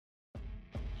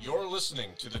You're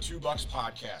listening to the Two Bucks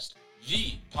Podcast,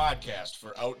 the podcast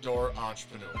for outdoor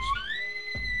entrepreneurs.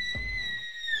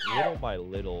 Little by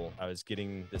little, I was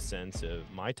getting the sense of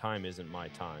my time isn't my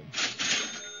time.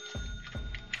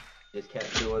 Just kept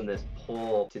feeling this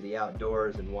pull to the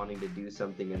outdoors and wanting to do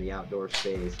something in the outdoor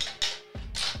space.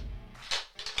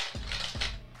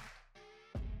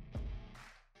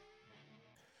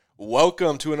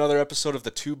 Welcome to another episode of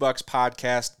the Two Bucks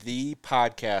Podcast, the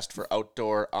podcast for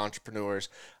outdoor entrepreneurs.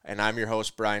 And I'm your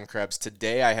host, Brian Krebs.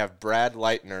 Today I have Brad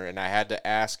Leuthner, and I had to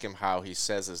ask him how he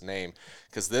says his name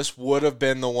because this would have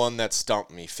been the one that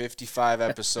stumped me. 55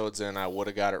 episodes in, I would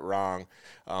have got it wrong.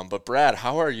 But Brad,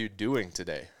 how are you doing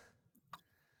today?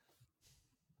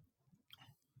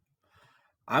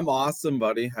 I'm awesome,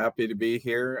 buddy. Happy to be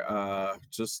here.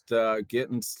 Just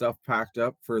getting stuff packed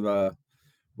up for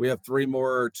we have 3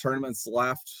 more tournaments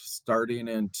left starting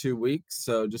in 2 weeks.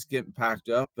 So just getting packed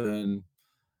up and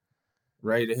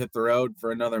ready to hit the road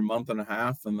for another month and a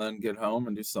half and then get home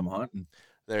and do some hunting.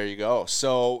 There you go.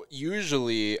 So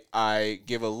usually I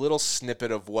give a little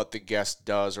snippet of what the guest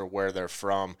does or where they're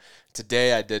from.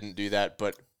 Today I didn't do that,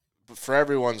 but for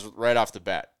everyone's right off the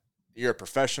bat, you're a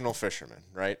professional fisherman,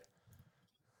 right?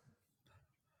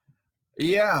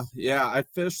 Yeah. I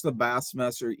fish the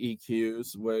Bassmaster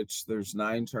EQs, which there's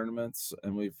 9 tournaments,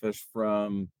 and we fish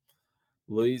from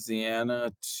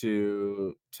Louisiana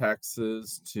to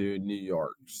Texas to New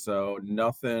York. So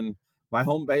nothing. My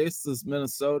home base is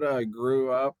Minnesota. I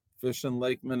grew up fishing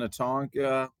Lake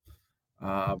Minnetonka.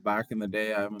 Back in the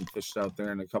day, I haven't fished out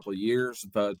there in a couple of years,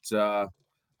 but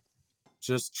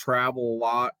just travel a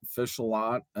lot, fish a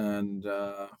lot, and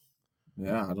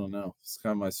yeah, I don't know. It's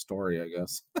kind of my story, I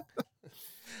guess.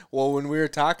 Well, when we were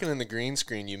talking in the green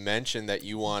screen, you mentioned that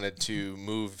you wanted to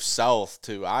move south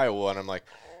to Iowa, and I'm like,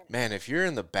 man, if you're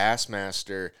in the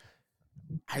Bassmaster,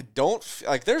 I don't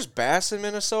like there's bass in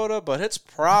Minnesota, but it's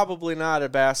probably not a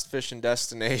bass fishing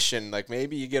destination. Like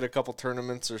maybe you get a couple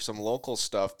tournaments or some local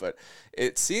stuff, but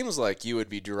it seems like you would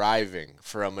be driving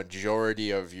for a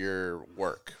majority of your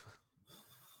work.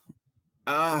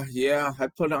 Yeah, I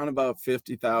put on about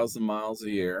 50,000 miles a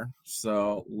year,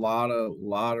 so a lot of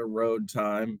road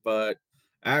time. But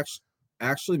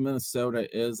actually, Minnesota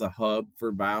is a hub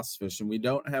for bass fishing. We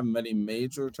don't have many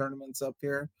major tournaments up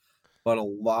here, but a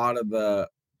lot of the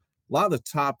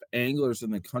top anglers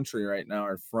in the country right now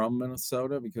are from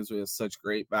Minnesota because we have such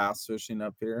great bass fishing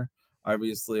up here.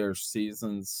 Obviously, our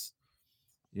season's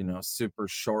super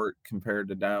short compared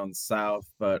to down south,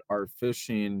 but our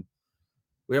fishing.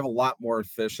 We have a lot more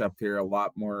fish up here, a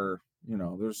lot more,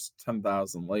 there's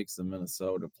 10,000 lakes in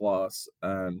Minnesota plus,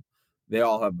 and they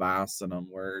all have bass in them,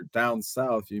 where down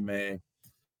south you may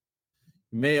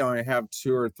only have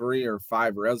 2 or 3 or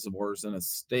 5 reservoirs in a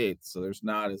state, so there's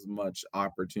not as much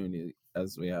opportunity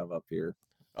as we have up here.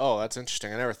 Oh, that's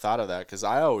interesting. I never thought of that because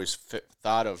I always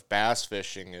thought of bass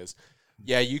fishing as,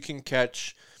 yeah, you can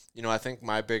catch, I think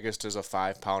my biggest is a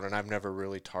 5-pound, and I've never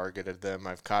really targeted them.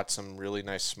 I've caught some really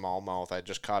nice smallmouth. I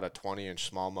just caught a 20-inch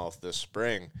smallmouth this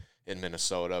spring in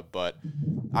Minnesota, but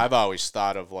I've always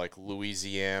thought of like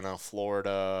Louisiana,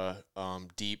 Florida,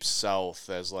 deep south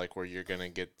as like where you're going to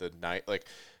get the night, like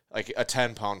a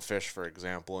 10-pound fish, for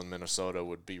example, in Minnesota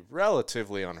would be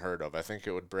relatively unheard of. I think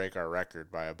it would break our record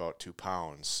by about 2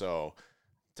 pounds. So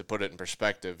to put it in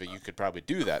perspective, you could probably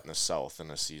do that in the south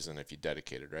in a season if you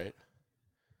dedicated, right?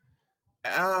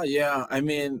 Yeah. I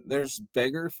mean, there's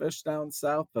bigger fish down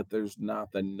south, but there's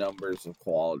not the numbers of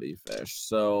quality fish.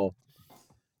 So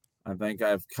I think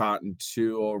I've caught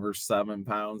 2 over 7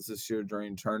 pounds this year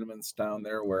during tournaments down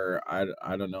there, where I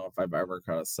don't know if I've ever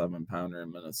caught a 7-pounder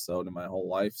in Minnesota my whole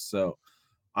life. So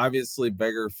obviously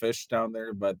bigger fish down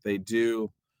there, but they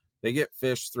get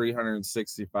fish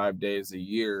 365 days a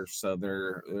year. So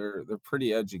they're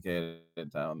pretty educated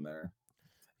down there.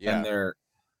 Yeah.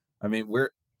 And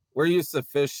we're used to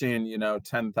fishing,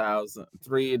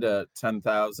 3 to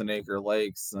 10,000 acre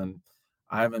lakes, and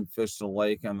I haven't fished a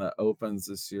lake on the opens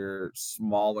this year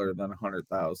smaller than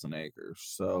 100,000 acres.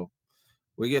 So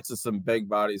we get to some big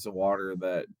bodies of water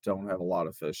that don't have a lot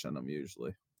of fish in them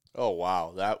usually. Oh,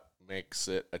 wow. That makes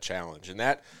it a challenge. And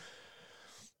that,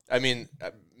 I mean,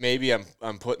 maybe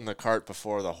I'm putting the cart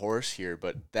before the horse here,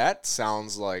 but that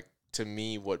sounds like, to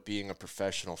me, what being a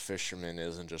professional fisherman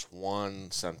is in just one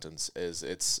sentence is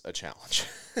it's a challenge.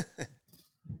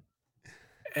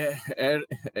 And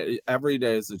every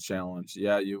day is a challenge.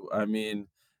 Yeah, and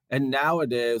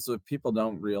nowadays what people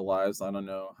don't realize, I don't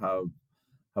know how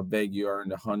big you are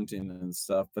into hunting and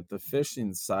stuff, but the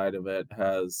fishing side of it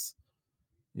has,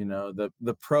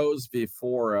 the pros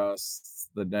before us,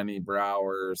 the Denny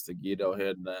Browers, the Guido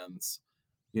Hidmans,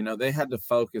 they had to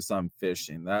focus on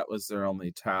fishing. That was their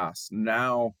only task.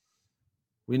 Now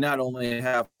we not only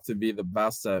have to be the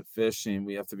best at fishing,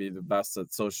 we have to be the best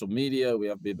at social media. We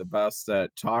have to be the best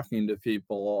at talking to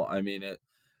people. I mean,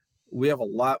 we have a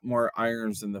lot more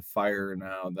irons in the fire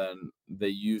now than they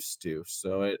used to.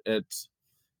 So it's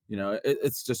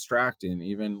distracting.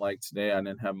 Even like today, I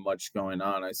didn't have much going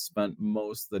on. I spent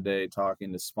most of the day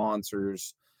talking to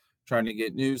sponsors, trying to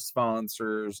get new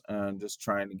sponsors, and just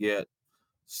trying to get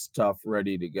stuff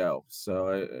ready to go.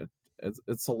 So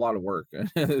it's a lot of work.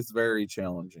 It's very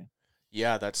challenging.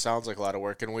 Yeah, that sounds like a lot of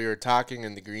work. And we were talking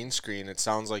in the green screen. It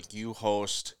sounds like you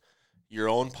host your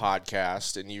own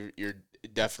podcast, and you're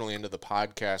definitely into the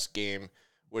podcast game,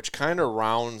 which kind of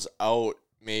rounds out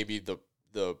maybe the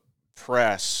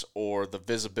press or the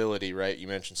visibility, right? You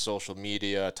mentioned social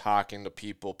media, talking to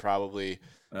people. Probably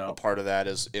a Yeah. part of that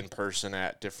is in person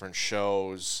at different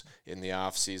shows in the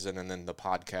off season, and then the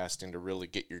podcasting to really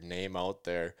get your name out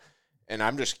there. And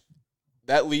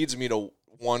that leads me to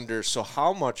wonder, so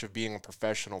how much of being a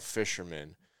professional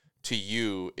fisherman to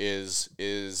you is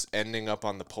ending up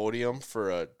on the podium for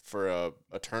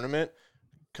a tournament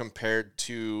compared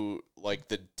to like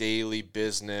the daily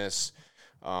business,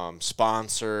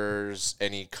 sponsors,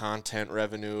 any content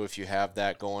revenue if you have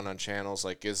that going on channels?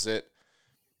 Like, is it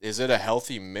a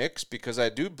healthy mix? Because I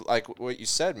do like what you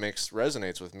said, mix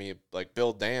resonates with me. Like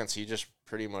Bill Dance, he just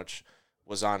pretty much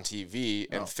was on TV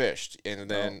and No, fished. And no.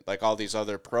 then like all these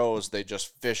other pros, they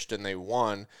just fished and they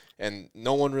won. And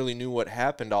no one really knew what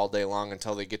happened all day long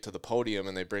until they get to the podium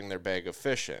and they bring their bag of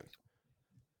fish in.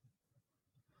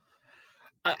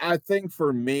 I think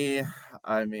for me,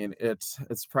 I mean, it's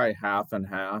probably half and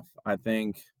half. I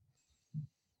think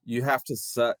you have to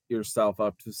set yourself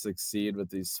up to succeed with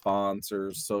these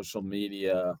sponsors, social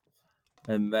media,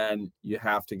 and then you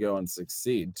have to go and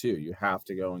succeed too. You have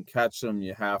to go and catch them.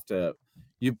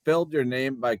 You build your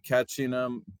name by catching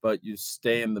them, but you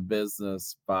stay in the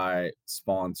business by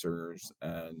sponsors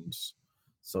and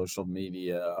social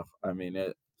media. I mean,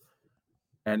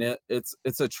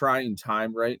 it's a trying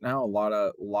time right now. A lot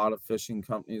of fishing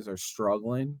companies are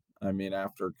struggling. I mean,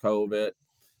 after COVID,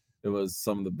 it was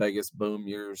some of the biggest boom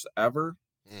years ever,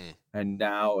 Mm. and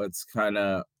now it's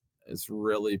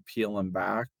really peeling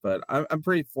back. But I'm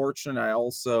pretty fortunate.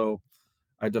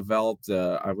 I developed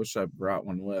I wish I brought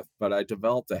one with, but I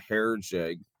developed a hair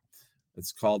jig.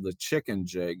 It's called the chicken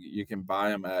jig. You can buy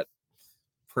them at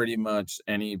pretty much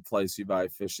any place you buy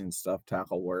fishing stuff.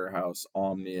 Tackle Warehouse,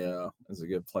 Omnia is a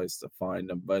good place to find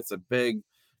them. But it's a big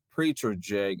preacher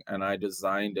jig, and I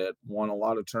designed it. Won a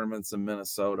lot of tournaments in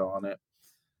Minnesota on it.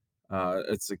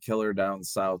 It's a killer down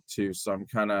south too. So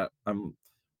I'm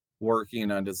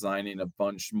working on designing a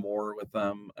bunch more with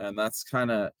them, and that's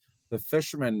kind of the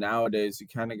fishermen nowadays. You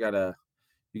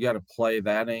gotta play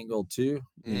that angle too.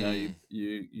 Mm.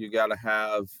 You gotta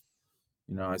have,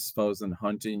 I suppose in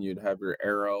hunting you'd have your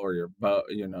arrow or your bow,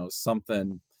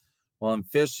 something. Well, in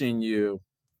fishing, you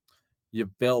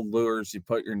build lures, you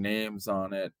put your names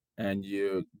on it, and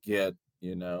you get,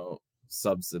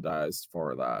 subsidized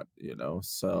for that.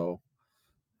 So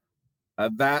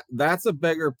that's a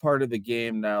bigger part of the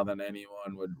game now than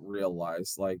anyone would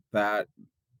realize. Like that,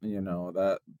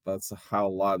 that's how a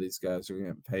lot of these guys are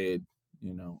getting paid.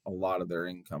 A lot of their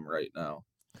income right now.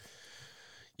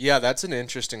 Yeah, that's an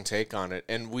interesting take on it.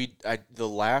 And the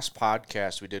last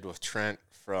podcast we did with Trent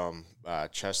from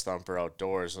Chest Thumper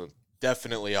Outdoors,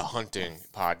 definitely a hunting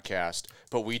podcast,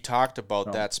 but we talked about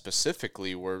No, that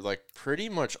specifically, where like pretty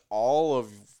much all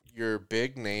of your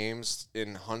big names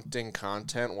in hunting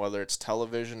content, whether it's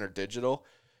television or digital,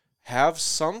 have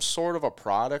some sort of a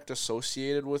product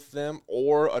associated with them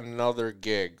or another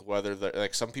gig, whether they're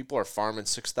like some people are farming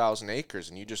 6,000 acres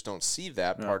and you just don't see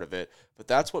that yeah, part of it, but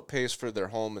that's what pays for their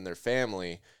home and their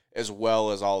family as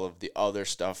well as all of the other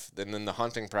stuff. And then the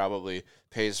hunting probably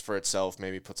pays for itself,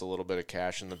 maybe puts a little bit of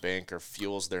cash in the bank or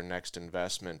fuels their next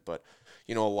investment. But,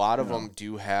 a lot of yeah, them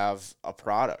do have a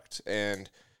product. And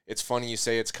it's funny you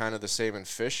say it's kind of the same in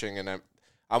fishing. And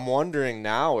I'm wondering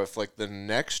now if like the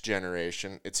next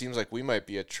generation, it seems like we might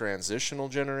be a transitional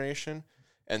generation,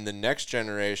 and the next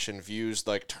generation views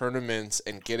like tournaments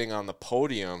and getting on the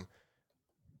podium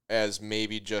as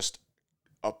maybe just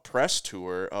a press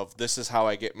tour of this is how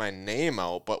I get my name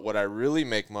out, but what I really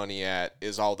make money at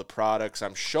is all the products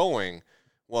I'm showing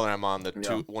when I'm on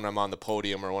yeah. when I'm on the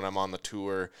podium or when I'm on the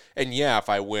tour. And yeah, if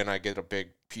I win, I get a big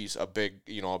piece, a big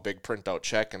printout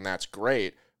check, and that's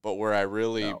great. But where I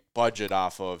really No, budget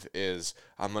off of is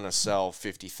I'm gonna sell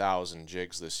 50,000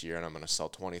 jigs this year, and I'm gonna sell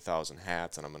 20,000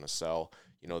 hats, and I'm gonna sell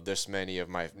this many of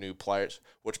my new pliers.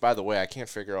 Which, by the way, I can't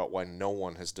figure out why no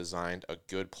one has designed a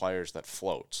good pliers that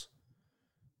floats.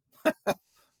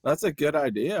 That's a good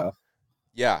idea.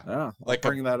 Yeah, Yeah, I'll like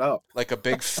a bring that up. like a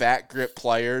big fat grip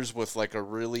pliers with like a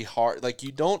really hard, like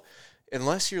you don't,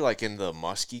 unless you're like in the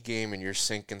musky game and you're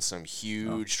sinking some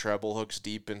Oh, huge treble hooks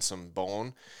deep in some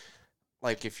bone.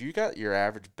 Like if you got your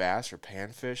average bass or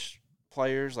panfish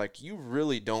pliers, like you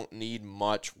really don't need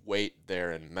much weight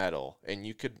there in metal, and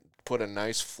you could put a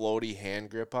nice floaty hand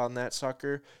grip on that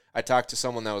sucker. I talked to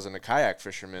someone that was in a kayak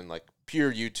fisherman, like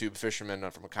pure YouTube fisherman,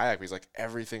 not from a kayak. But he's like,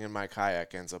 everything in my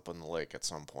kayak ends up in the lake at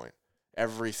some point.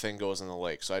 Everything goes in the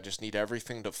lake, so I just need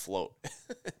everything to float.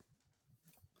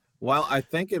 well, I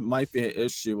think it might be an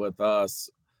issue with us.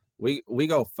 We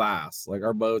go fast. Like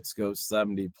our boats go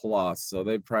 70 plus, so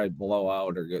they probably blow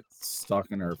out or get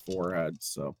stuck in our forehead.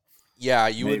 So Yeah,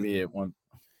 maybe it won't.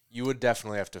 you would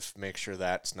definitely have to make sure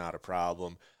that's not a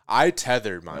problem. I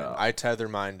tether mine. Yeah. I tether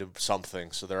mine to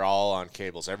something, so they're all on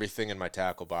cables. Everything in my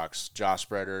tackle box, jaw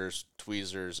spreaders,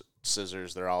 tweezers,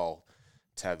 scissors, they're all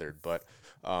tethered. But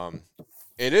um,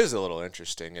 it is a little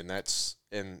interesting, and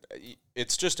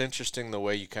it's just interesting the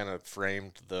way you kind of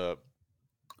framed the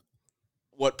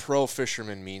what pro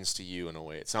fisherman means to you in a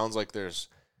way. It sounds like there's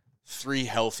three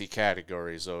healthy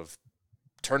categories of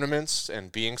tournaments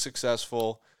and being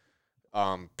successful,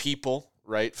 people,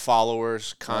 right?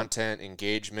 Followers, Yep. content,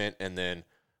 engagement, and then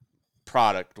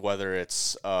product, whether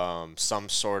it's some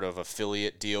sort of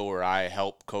affiliate deal where I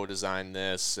help co-design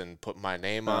this and put my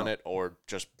name on Oh, it, or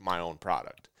just my own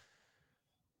product.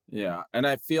 yeah. And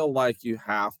I feel like you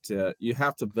have to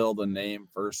build a name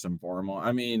first and foremost.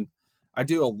 I mean, I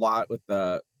do a lot with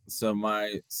so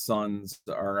my sons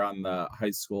are on the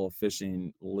high school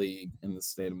fishing league in the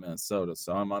state of Minnesota.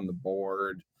 So I'm on the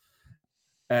board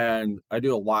and I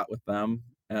do a lot with them.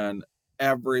 And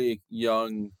every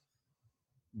young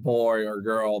boy or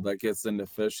girl that gets into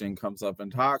fishing comes up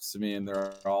and talks to me, and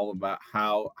they're all about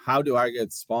how do I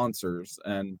get sponsors?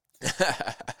 And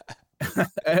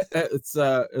it's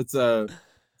a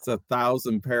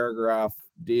 1,000 paragraph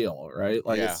deal, right?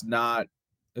 Like Yeah. it's not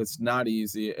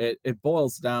easy. It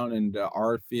boils down into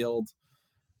our field.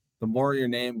 The more your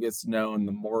name gets known,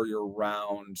 the more you're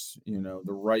around, the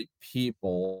right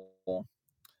people,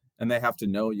 and they have to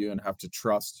know you and have to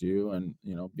trust you. And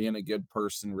being a good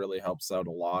person really helps out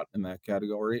a lot in that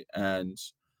category. And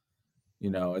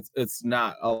it's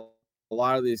not a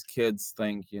lot of these kids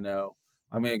think,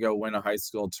 I'm going to go win a high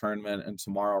school tournament and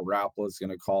tomorrow Rapala is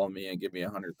going to call me and give me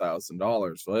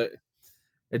 $100,000. But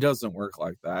it doesn't work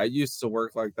like that. I used to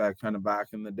work like that kind of back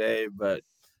in the day, but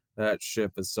that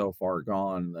ship is so far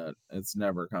gone that it's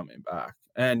never coming back.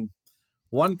 And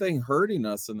one thing hurting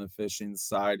us in the fishing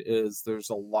side is there's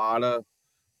a lot of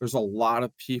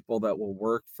people that will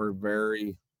work for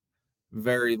very,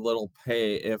 very little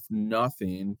pay, if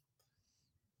nothing.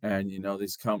 And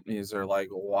these companies are like,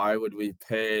 why would we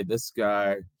pay this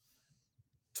guy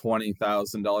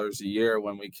 $20,000 a year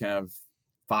when we can have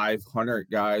 500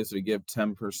 guys we give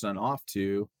 10% off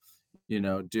to,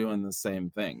 doing the same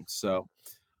thing? So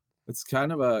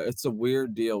it's a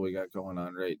weird deal we got going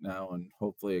on right now, and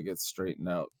hopefully it gets straightened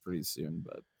out pretty soon.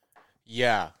 But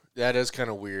Yeah, that is kind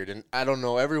of weird. And I don't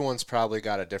know, everyone's probably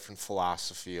got a different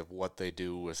philosophy of what they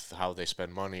do with how they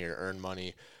spend money or earn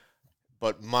money.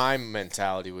 But my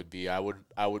mentality would be I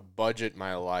would budget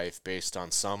my life based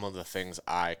on some of the things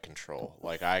I control.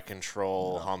 Like I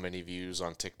control yeah, how many views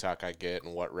on TikTok I get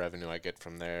and what revenue I get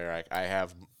from there. I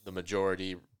have the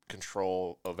majority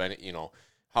control of any,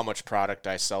 how much product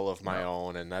I sell of my yeah,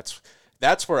 own, and that's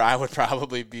where I would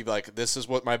probably be like, this is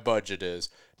what my budget is.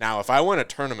 Now, if I win a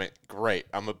tournament, great.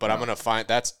 But I'm yeah, gonna find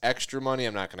that's extra money.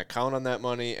 I'm not gonna count on that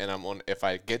money, and if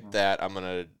I get that, I'm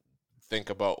gonna think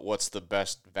about what's the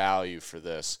best value for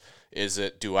this.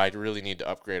 Do I really need to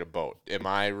upgrade a boat? Am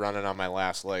I running on my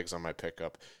last legs on my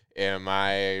pickup? Am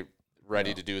I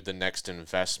ready yeah, to do the next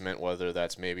investment, whether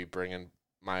that's maybe bringing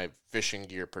my fishing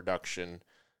gear production,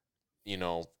 you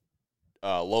know,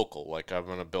 local? Like I'm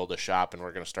going to build a shop and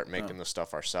we're going to start yeah. making the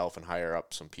stuff ourselves and hire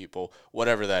up some people,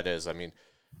 whatever that is. I mean,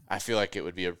 I feel like it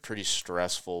would be a pretty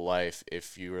stressful life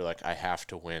if you were like, I have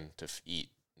to win to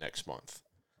eat next month.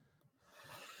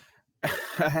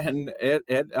 And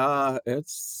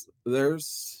it's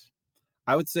there's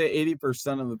I would say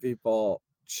 80% of the people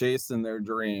chasing their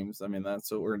dreams. I mean,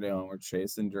 that's what we're doing. We're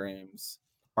chasing dreams,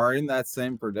 are in that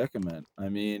same predicament. I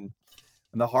mean,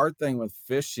 and the hard thing with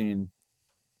fishing,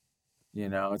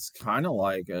 it's kind of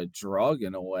like a drug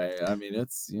in a way. I mean,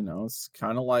 it's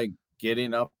kind of like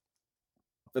getting up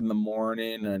in the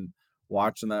morning and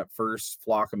watching that first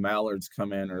flock of mallards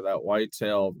come in, or that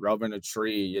whitetail rubbing a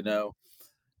tree.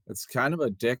 It's kind of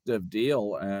addictive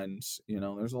deal. And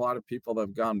there's a lot of people that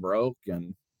have gone broke,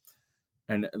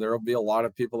 and there will be a lot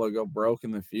of people that go broke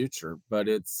in the future. But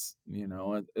it's,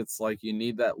 it's like you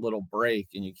need that little break,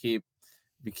 and if you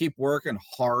keep working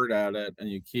hard at it and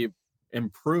you keep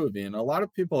improving. A lot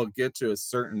of people get to a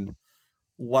certain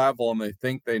level and they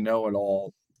think they know it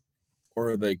all,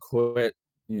 or they quit,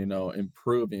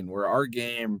 improving. Where our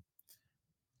game,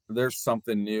 there's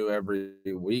something new every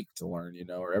week to learn,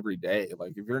 or every day.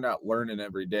 Like if you're not learning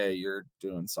every day, you're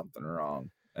doing something wrong.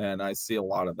 And I see a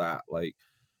lot of that. Like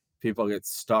people get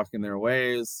stuck in their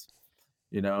ways,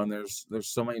 and there's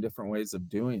so many different ways of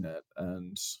doing it.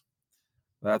 And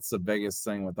that's the biggest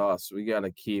thing with us. We got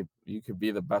to keep, you could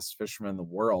be the best fisherman in the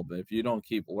world, but if you don't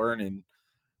keep learning,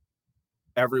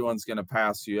 everyone's going to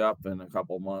pass you up in a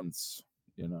couple months.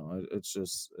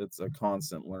 It's a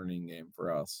constant learning game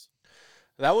for us.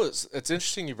 It's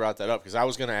interesting you brought that up, because I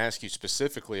was going to ask you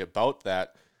specifically about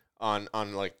that on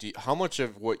like, how much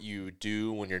of what you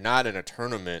do when you're not in a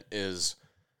tournament is,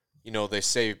 they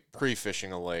say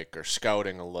pre-fishing a lake or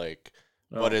scouting a lake,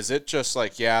 but is it just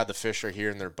like, yeah, the fish are here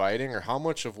and they're biting, or how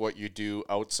much of what you do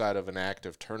outside of an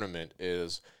active tournament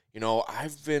is,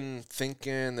 I've been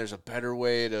thinking there's a better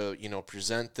way to,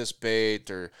 present this bait,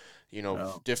 or,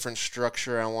 different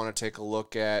structure I want to take a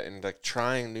look at, and like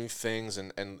trying new things,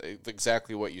 and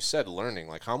exactly what you said, learning.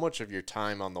 Like how much of your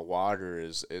time on the water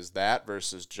is that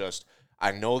versus just,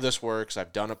 I know this works,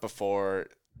 I've done it before.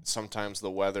 Sometimes the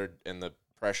weather and the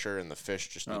pressure and the fish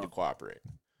just need to cooperate.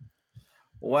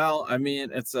 Well, I mean,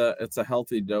 it's a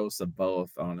healthy dose of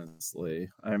both, honestly.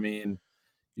 I mean,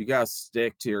 you got to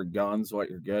stick to your guns, what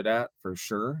you're good at, for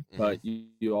sure. Mm-hmm. But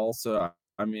you also,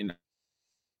 I mean,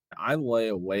 I lay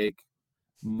awake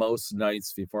most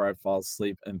nights before I fall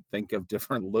asleep and think of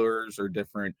different lures or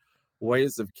different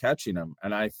ways of catching them.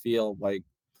 And I feel like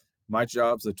my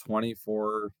job's a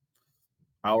 24-hour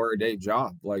a day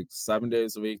job, like 7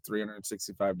 days a week,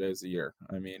 365 days a year.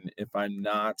 I mean, if I'm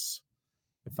not,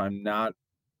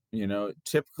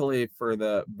 typically for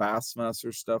the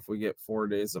Bassmaster stuff, we get 4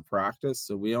 days of practice.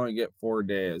 So we only get 4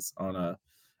 days on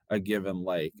a given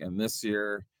lake. And this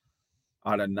year,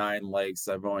 out of 9 lakes,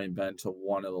 I've only been to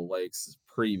one of the lakes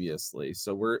previously.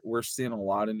 So we're seeing a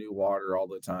lot of new water all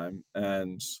the time.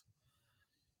 And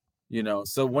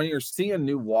so when you're seeing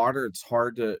new water, it's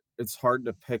hard to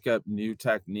pick up new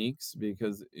techniques,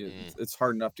 because it's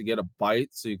hard enough to get a bite.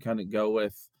 So you kind of go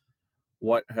with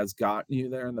what has gotten you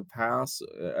there in the past.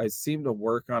 I seem to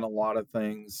work on a lot of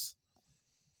things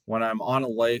when I'm on a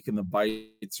lake and the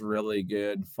bite's really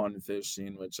good, fun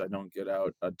fishing, which I don't get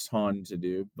out a ton to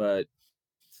do, but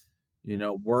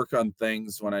work on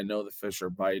things when I know the fish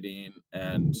are biting,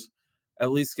 and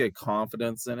at least get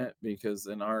confidence in it, because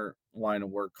in our line of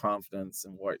work, confidence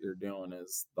in what you're doing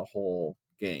is the whole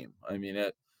game. I mean,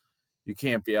 you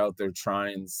can't be out there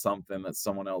trying something that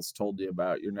someone else told you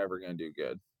about. You're never going to do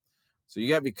good. So you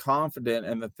got to be confident.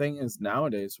 And the thing is,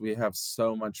 nowadays we have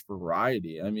so much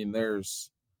variety. I mean,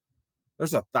 there's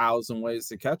 1,000 ways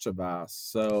to catch a bass.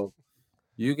 So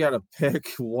you got to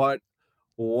pick what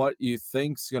you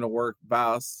think's going to work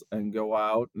best and go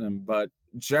out. But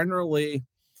generally,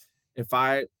 if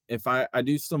I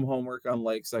do some homework on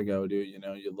lakes I go to, you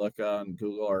look on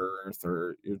Google Earth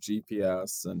or your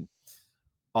GPS, and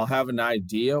I'll have an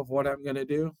idea of what I'm going to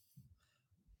do,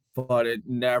 but it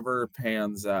never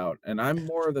pans out. And I'm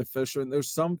more of the fisherman.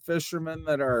 There's some fishermen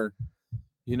that are,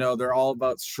 they're all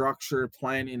about structure,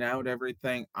 planning out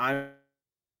everything. I'm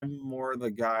more the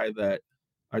guy that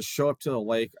I show up to the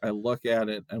lake, I look at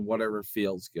it, and whatever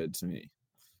feels good to me.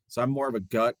 So I'm more of a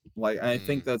gut. Like, I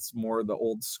think that's more the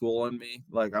old school in me.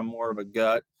 Like, I'm more of a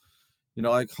gut,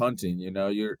 like hunting,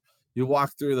 you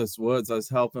walk through this woods. I was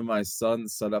helping my son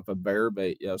set up a bear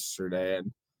bait yesterday,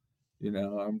 and,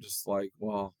 I'm just like,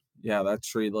 well, yeah, that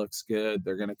tree looks good.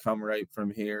 They're going to come right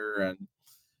from here. And,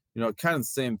 kind of the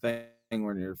same thing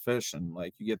when you're fishing.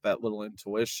 Like, you get that little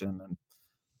intuition, and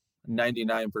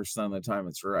 99% of the time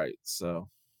it's right. So,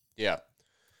 Yeah.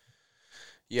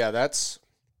 Yeah, that's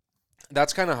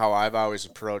kind of how I've always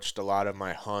approached a lot of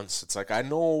my hunts. It's like, I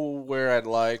know where I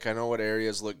know what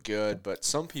areas look good, but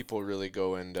some people really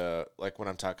go into, like when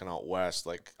I'm talking out west,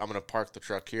 like I'm going to park the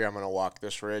truck here, I'm going to walk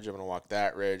this ridge, I'm going to walk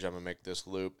that ridge, I'm going to make this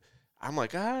loop. I'm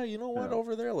like, you know what,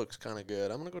 over there looks kind of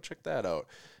good. I'm going to go check that out.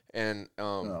 And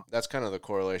that's kind of the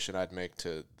correlation I'd make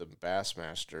to the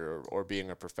Bassmaster, or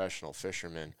being a professional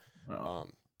fisherman.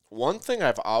 One thing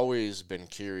I've always been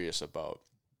curious about,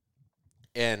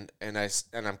 I'm going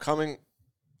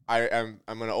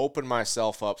to open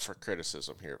myself up for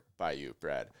criticism here by you,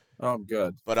 Brad. Oh,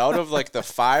 good. But out of like the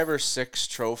 5 or 6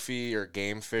 trophy or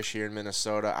game fish here in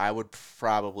Minnesota, I would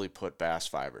probably put bass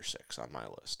 5 or 6 on my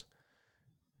list.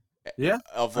 Yeah.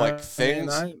 of like I mean,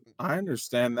 things. I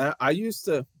understand that. I used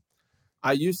to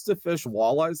fish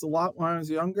walleyes a lot when I was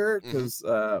younger Hmm. because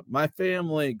my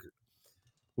family,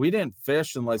 we didn't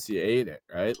fish unless you ate it,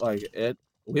 right? Like it,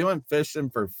 we went fishing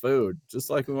for food, just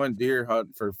like we went deer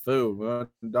hunting for food. We went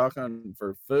duck hunting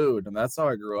for food, and that's how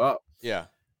I grew up. Yeah.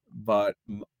 But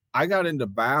I got into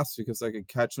bass because I could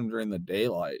catch them during the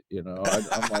daylight. You know,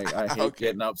 I'm like, I hate Okay.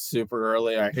 getting up super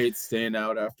early. I hate staying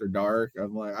out after dark.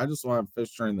 I'm like, I just want to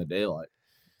fish during the daylight.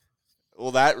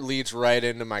 Well, that leads right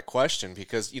into my question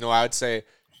because I would say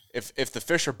if the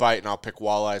fish are biting, I'll pick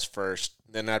walleyes first.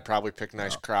 Then I'd probably pick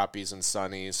nice Yeah. crappies and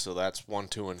sunnies. So that's 1,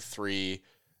 2, and 3.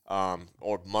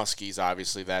 Or muskies.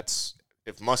 Obviously, that's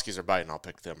if muskies are biting, I'll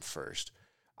pick them first.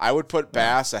 I would put Yeah.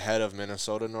 bass ahead of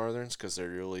Minnesota northerns because there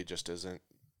really just isn't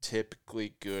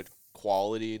typically good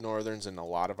quality northerns in a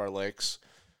lot of our lakes.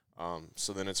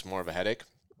 So then it's more of a headache.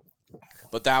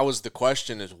 But that was the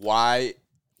question: is why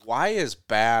is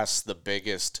bass the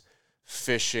biggest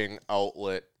fishing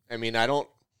outlet? I mean, I don't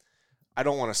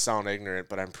want to sound ignorant,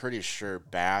 but I'm pretty sure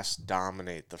bass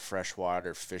dominate the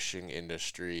freshwater fishing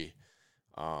industry,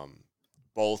 um,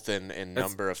 both in It's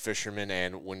number of fishermen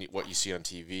and what you see on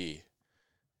TV.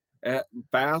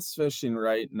 bass fishing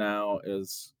right now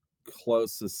is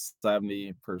close to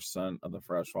 70% of the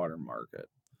freshwater market.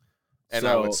 And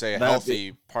I would So say a that be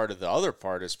healthy part of the other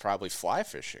part is probably fly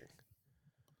fishing.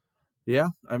 yeah,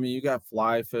 I mean you got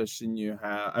fly fishing, you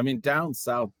have I mean down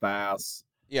south bass.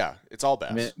 Yeah, it's all I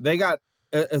mean bass. they got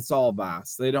it's all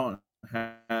bass. They don't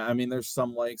have, I mean there's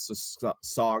some lakes with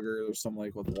sauger, there's some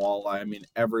lake with walleye. I mean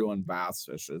everyone bass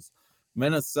fishes.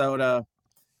 Minnesota,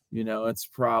 you know, it's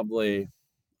probably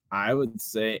I would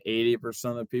say 80%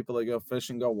 of the people that go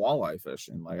fishing go walleye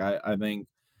fishing. Like I think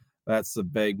that's the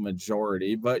big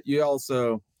majority. But you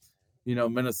also, you know,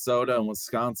 Minnesota and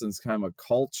Wisconsin's kind of a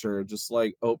culture, just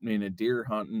like opening a deer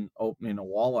hunting, opening a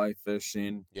walleye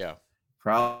fishing. Yeah.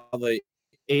 Probably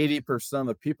 80% of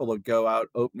the people that go out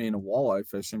opening a walleye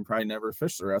fishing probably never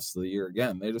fish the rest of the year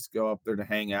again. They just go up there to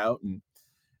hang out and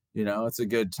you know, it's a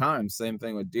good time. Same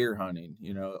thing with deer hunting.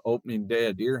 You know, opening day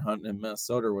of deer hunting in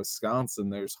Minnesota, Wisconsin,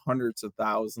 there's hundreds of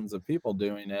thousands of people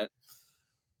doing it.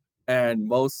 And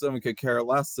most of them could care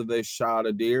less if they shot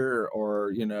a deer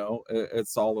or, you know,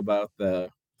 it's all about the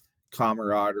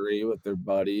camaraderie with their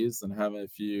buddies and having a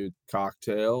few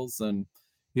cocktails. And,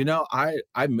 you know,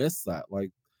 I miss that.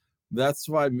 Like, that's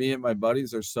why me and my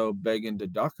buddies are so big into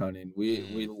duck hunting. We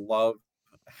Mm. love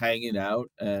hanging out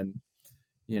and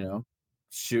you know,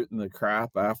 shooting the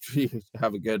crap after you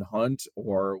have a good hunt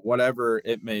or whatever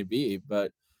it may be.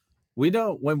 But we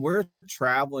don't when we're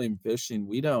traveling fishing,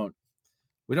 we don't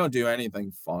do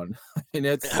anything fun. I mean,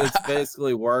 it's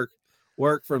basically work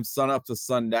from sun up to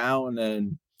sundown,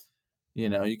 and you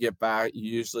know, you get back. You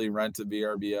usually rent a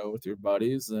VRBO with your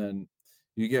buddies, and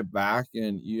you get back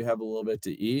and you have a little bit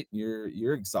to eat.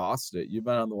 You're exhausted. You've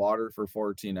been on the water for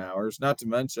 14 hours. Not to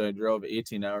mention, I drove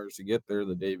 18 hours to get there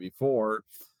the day before,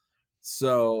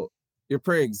 so you're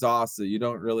pretty exhausted. You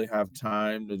don't really have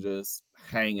time to just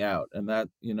hang out. And that,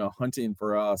 you know, hunting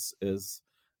for us is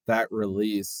that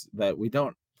release that we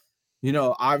don't, you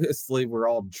know, obviously we're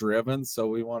all driven, so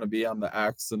we want to be on the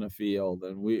X in a field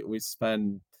and we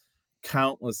spend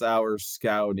countless hours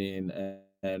scouting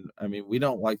and I mean we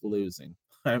don't like losing.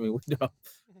 I mean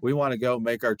we want to go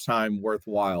make our time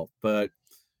worthwhile, but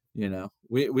you know,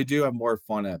 we do have more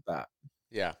fun at that.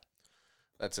 Yeah,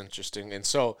 that's interesting. And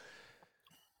so,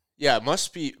 yeah, it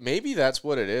must be. Maybe that's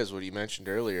what it is. What you mentioned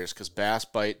earlier is because bass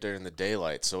bite during the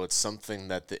daylight, so it's something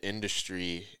that the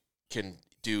industry can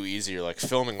do easier. Like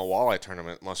filming a walleye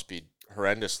tournament must be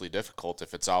horrendously difficult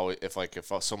if it's always if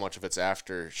so much of it's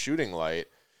after shooting light,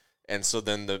 and so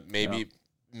then the Yeah.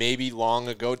 maybe long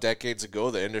ago, decades ago,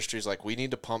 the industry's like we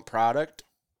need to pump product.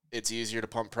 It's easier to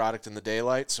pump product in the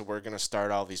daylight, so we're gonna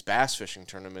start all these bass fishing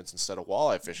tournaments instead of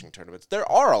walleye fishing tournaments. There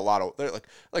are a lot of there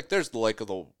like there's the Lake of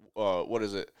the what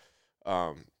is it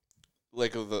um,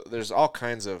 Lake of there's all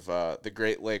kinds of the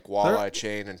Great Lake There walleye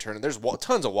chain and tournament. There's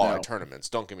tons of walleye no. tournaments.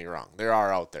 Don't get me wrong, there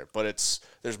are out there, but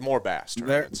there's more bass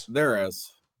tournaments. There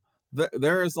is.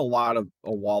 There is a lot of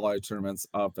walleye tournaments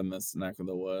up in this neck of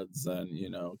the woods and you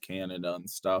know Canada and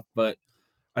stuff. But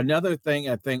another thing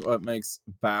I think what makes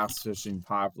bass fishing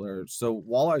popular, so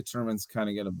walleye tournaments kind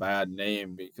of get a bad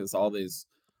name because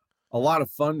a lot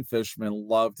of fun fishermen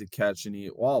love to catch and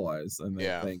eat walleyes, and they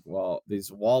Yeah. think, well, these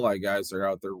walleye guys are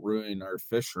out there ruining our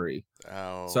fishery.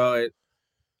 Oh. So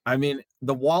I mean,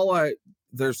 the walleye,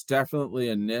 there's definitely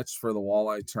a niche for the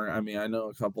walleye turn. I mean, I know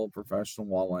a couple of professional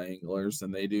walleye anglers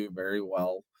and they do very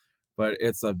well, but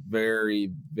it's a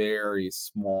very, very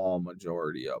small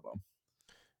majority of them.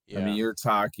 I mean,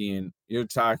 Yeah. you're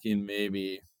talking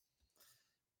maybe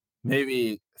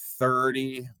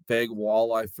 30 big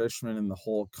walleye fishermen in the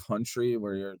whole country,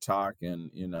 where you're talking,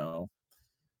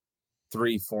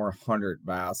 300-400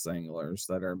 bass anglers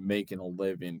that are making a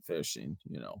living fishing,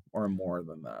 or more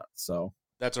than that. So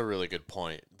That's a really good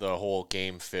point. The whole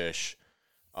game fish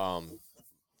um,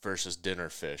 versus dinner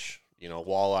fish.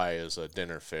 Walleye is a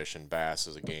dinner fish and bass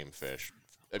is a game fish.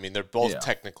 I mean, they're both yeah,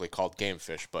 technically called game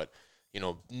fish, but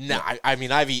yeah, I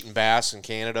mean, I've eaten bass in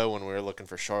Canada when we were looking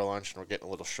for shore lunch and we're getting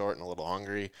a little short and a little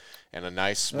hungry, and a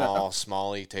nice yeah. small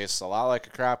smallie tastes a lot like a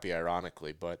crappie,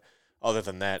 ironically. But other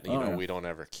than that, Oh yeah, we don't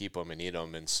ever keep them and eat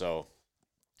them, and so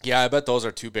yeah, I bet those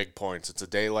are two big points. It's a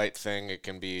daylight thing. It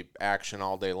can be action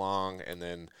all day long, and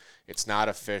then it's not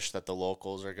a fish that the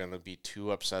locals are going to be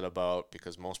too upset about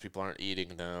because most people aren't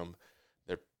eating them.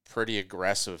 They're pretty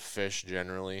aggressive fish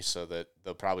generally, so that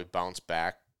they'll probably bounce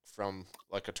back from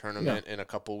like a yeah, tournament in a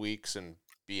couple weeks and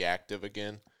be active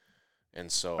again. And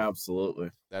so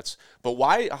absolutely. that's, but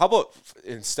why, how about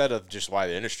instead of just why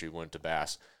the industry went to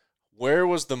bass, where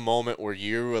was the moment where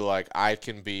you were like, I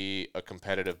can be a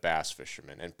competitive bass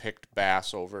fisherman and picked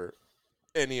bass over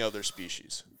any other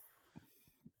species?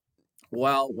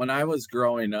 Well, when I was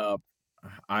growing up,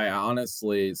 I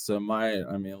honestly, I mean,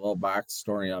 a little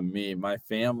backstory on me. My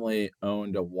family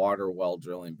owned a water well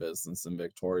drilling business in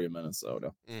Victoria, Minnesota.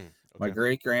 My Okay.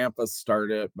 great grandpa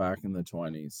started it back in the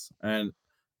 20s. And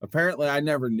apparently, I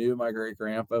never knew my great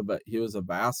grandpa, but he was a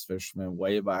bass fisherman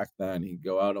way back then. He'd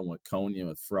go out on Waconia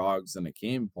with frogs and a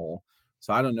cane pole.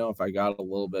 So I don't know if I got a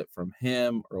little bit from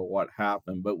him or what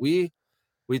happened, but we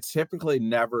typically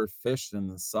never fished in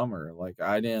the summer. Like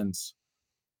I'd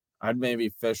maybe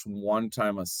fish one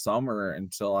time a summer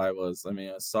until I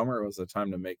mean, a summer was a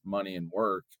time to make money and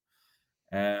work.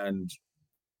 And,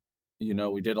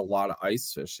 we did a lot of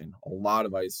ice fishing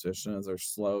as our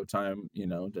slow time,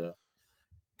 to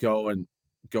go and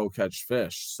go catch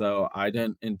fish. So I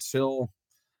didn't until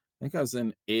I think I was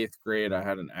in eighth grade. I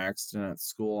had an accident at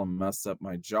school and messed up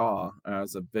my jaw. I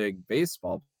was a big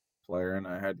baseball player and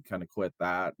I had to kind of quit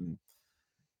that. And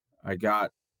I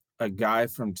got a guy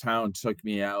from town took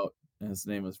me out. His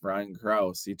name was Brian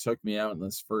Kraus. He took me out in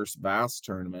this first bass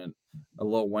tournament, a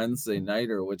little Wednesday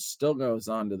nighter, which still goes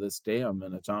on to this day on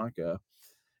Minnetonka.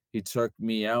 He took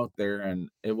me out there, and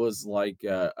it was like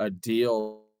a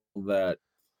deal that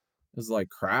was like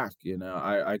crack.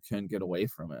 I couldn't get away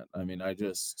from it. I mean, I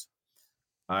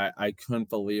couldn't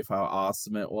believe how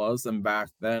awesome it was. And back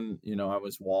then, I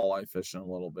was walleye fishing a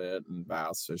little bit and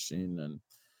bass fishing, and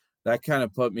that kind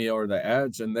of put me over the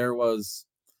edge. And there was,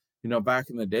 back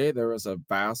in the day, there was a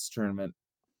bass tournament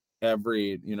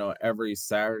every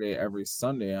Saturday, every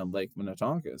Sunday on Lake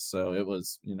Minnetonka. So it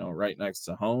was, right next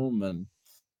to home, and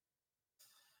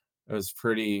it was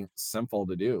pretty simple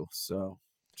to do. So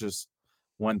just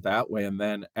went that way. And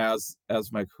then as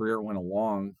my career went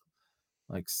along,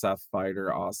 like Seth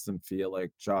Feider, Austin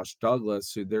Felix, Josh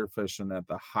Douglas, who they're fishing at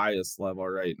the highest level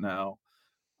right now.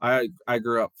 I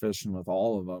grew up fishing with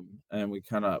all of them, and we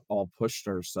kind of all pushed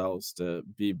ourselves to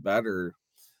be better.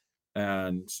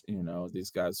 And these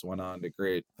guys went on to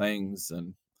great things,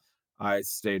 and I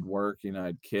stayed working. I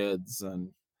had kids, and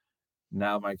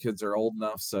now my kids are old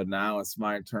enough, so now it's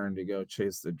my turn to go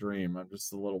chase the dream. I'm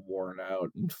just a little worn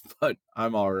out, but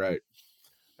I'm all right.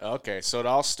 Okay, so it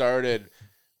all started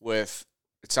with,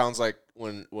 it sounds like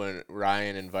when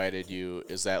Ryan invited you,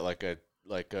 is that like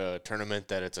a tournament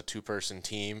that it's a two-person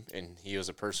team and he was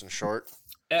a person short?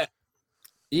 Eh,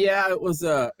 Yeah,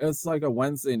 it's like a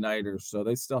Wednesday nighter, so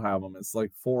they still have them. It's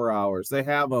like 4 hours. They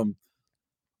have them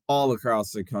all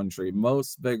across the country.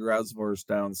 Most big reservoirs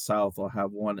down south will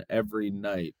have one every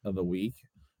night of the week.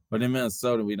 But in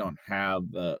Minnesota, we don't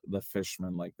have the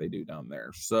fishermen like they do down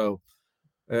there. So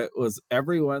it was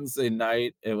every Wednesday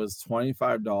night. It was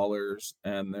 $25,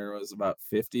 and there was about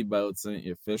 50 boats in it.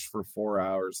 You fished for 4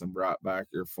 hours and brought back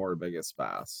your four biggest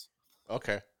bass.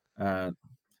 Okay. And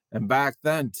and back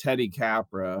then, Teddy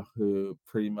Capra, who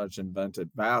pretty much invented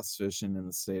bass fishing in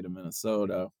the state of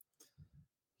Minnesota,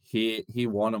 he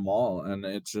won them all, and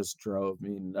it just drove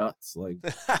me nuts, like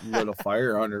lit a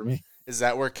fire under me. Is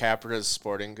that where Capra's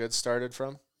Sporting Goods started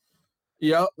from?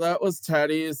 Yep, that was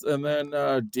Teddy's, and then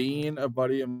Dean, a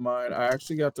buddy of mine, I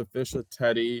actually got to fish with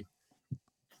Teddy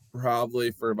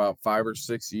probably for about 5 or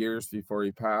 6 years before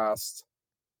he passed.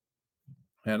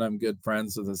 And I'm good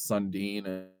friends with his son Dean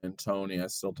and Tony. I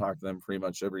still talk to them pretty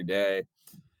much every day.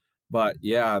 But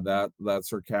yeah,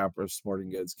 that's where Capra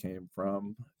Sporting Goods came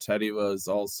from. Teddy was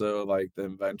also like the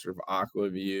inventor of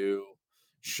Aquaview,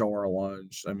 Shore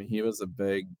Lunch. I mean, he was a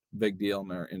big deal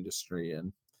in our industry.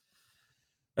 And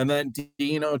And then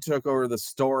Dino took over the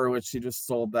store, which he just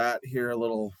sold that here a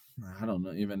little, I don't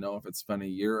even know if it's been a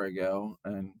year ago,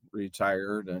 and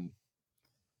retired. And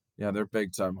yeah, they're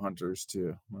big time hunters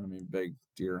too. I mean, big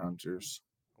deer hunters.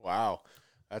 Wow,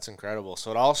 that's incredible.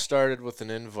 So it all started with an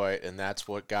invite, and that's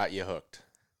what got you hooked.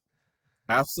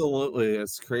 Absolutely.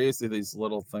 It's crazy, these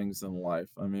little things in life.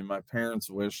 I mean, my parents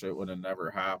wish it would have never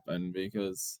happened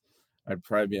because I'd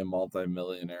probably be a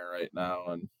multimillionaire right now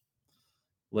and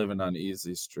living on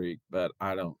easy streak, but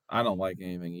I don't like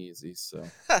anything easy, so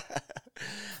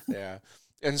Yeah.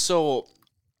 And so,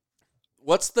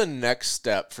 what's the next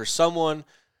step for someone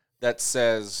that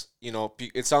says,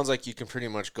 it sounds like you can pretty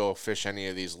much go fish any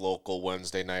of these local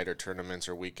Wednesday night or tournaments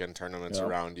or weekend tournaments yeah.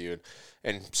 around you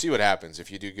and see what happens.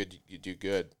 If you do good, you do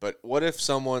good. But what if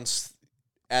someone's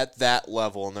at that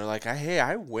level and they're like, hey,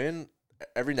 I win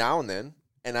every now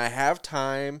and I have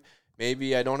time.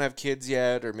 Maybe I don't have kids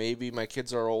yet, or maybe my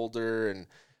kids are older, and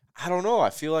I don't know.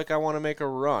 I feel like I want to make a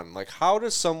run. Like, how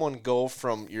does someone go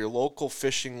from your local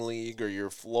fishing league or your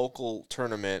local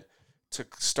tournament to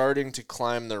starting to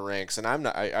climb the ranks? And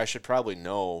I should probably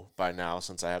know by now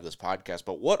since I have this podcast,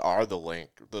 but what are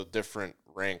the different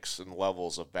ranks and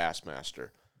levels of Bassmaster?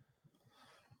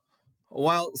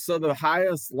 Well, so the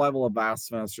highest level of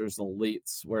Bassmaster is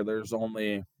elites, where there's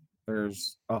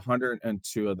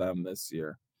 102 of them this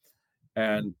year.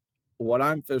 And what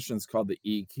I'm fishing is called the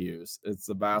EQs. It's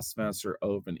the Bassmaster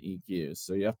Open EQs.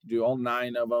 So you have to do all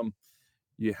 9 of them.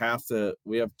 We have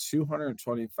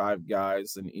 225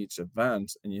 guys in each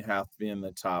event, and you have to be in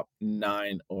the top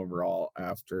 9 overall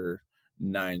after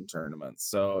 9 tournaments.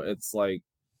 So it's like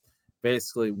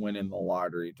basically winning the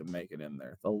lottery to make it in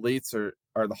there. The elites are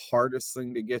the hardest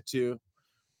thing to get to,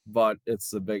 but it's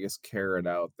the biggest carrot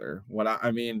out there.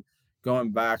 I mean,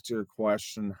 going back to your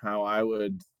question, how I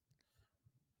would,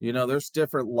 there's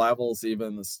different levels even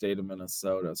in the state of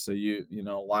Minnesota. So a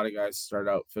lot of guys start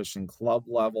out fishing club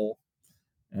level,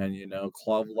 and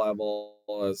club level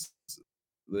is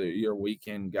your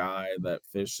weekend guy that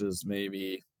fishes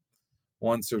maybe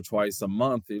once or twice a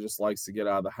month. He just likes to get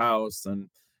out of the house. And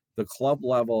the club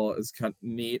level is kind of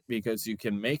neat because you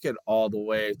can make it all the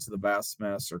way to the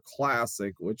Bassmaster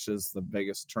Classic, which is the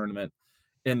biggest tournament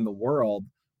in the world,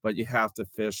 but you have to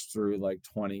fish through like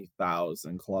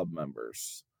 20,000 club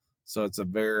members. So it's a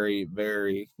very,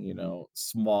 very,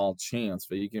 small chance,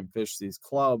 but you can fish these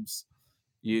clubs.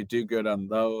 You do good on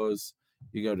those.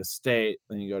 You go to state,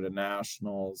 then you go to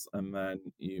nationals, and then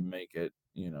you make it,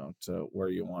 to where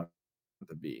you want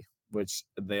to be, which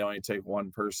they only take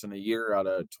one person a year out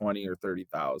of 20 or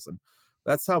 30,000.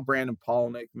 That's how Brandon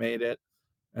Palaniuk made it.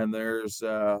 And there's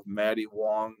Maddie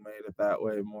Wong made it that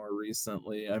way more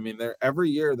recently. I mean,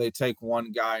 every year they take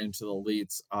one guy into the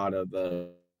elites out of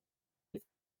the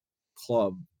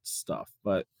club stuff.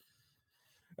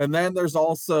 And then there's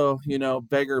also,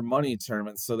 bigger money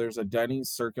tournaments. So there's a Denny's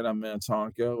circuit on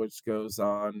Minnetonka, which goes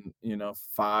on,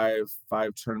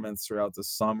 five tournaments throughout the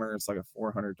summer. It's like a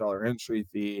 $400 entry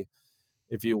fee.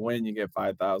 If you win, you get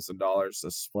 $5,000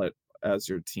 to split as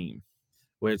your team,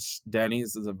 which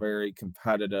Denny's is a very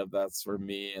competitive. That's where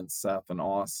me and Seth and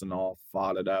Austin all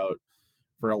fought it out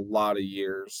for a lot of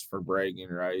years for bragging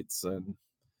rights. And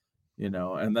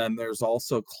then there's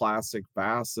also Classic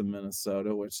Bass in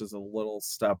Minnesota, which is a little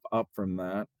step up from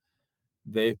that.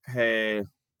 They pay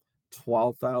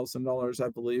 $12,000, I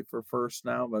believe, for first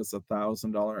now, but it's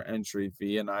 $1,000 entry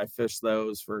fee. And I fished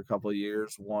those for a couple of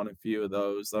years, won a few of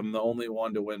those. I'm the only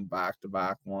one to win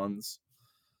back-to-back ones.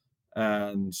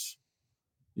 And,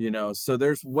 so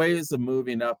there's ways of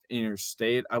moving up in your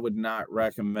state. I would not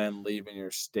recommend leaving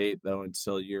your state, though,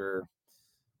 until you're,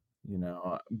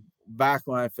 back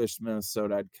when I fished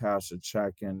Minnesota, I'd cash a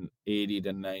check in 80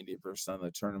 to 90% of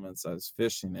the tournaments I was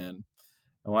fishing in.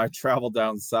 And when I travel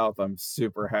down south, I'm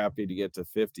super happy to get to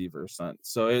 50%.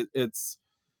 So it's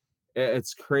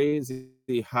crazy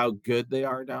how good they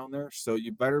are down there. So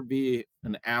you better be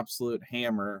an absolute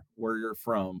hammer where you're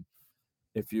from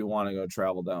if you want to go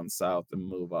travel down south and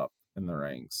move up in the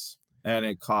ranks. And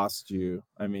it costs you,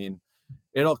 I mean,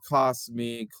 it'll cost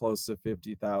me close to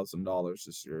 $50,000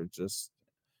 this year, just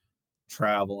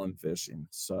travel and fishing.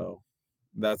 So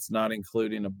that's not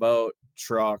including a boat,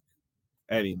 truck,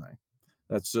 anything.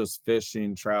 That's just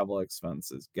fishing, travel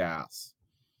expenses, gas.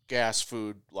 Gas,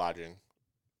 food, lodging,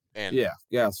 and Yeah,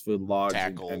 gas, food, lodging,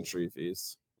 tackle. entry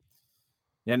fees.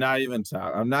 Yeah, not even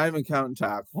tackle. I'm not even counting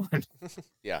tackle.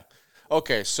 Yeah.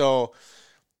 Okay, so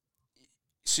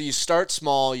you start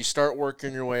small, you start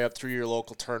working your way up through your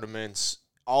local tournaments.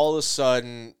 All of a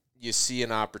sudden, you see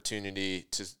an opportunity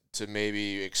to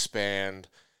maybe expand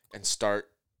and start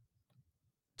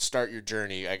start your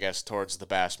journey, I guess, towards the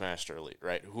Bassmaster Elite,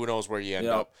 right? Who knows where you end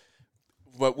Yep. up.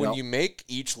 But when Yep. you make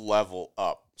each level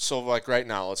up, so like right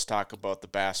now, let's talk about the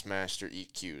Bassmaster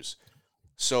EQs.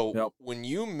 So Yep. when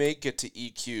you make it to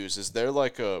EQs, is there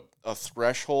like a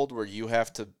threshold where you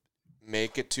have to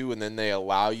make it to, and then they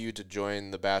allow you to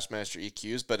join the Bassmaster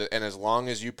EQs? And as long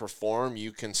as you perform,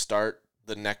 you can start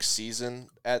the next season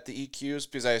at the EQs,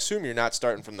 because I assume you're not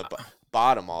starting from the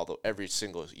bottom every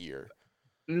single year.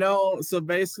 No, so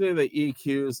basically the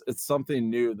EQs, it's something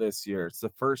new this year. It's the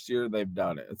first year they've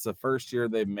done it. It's the first year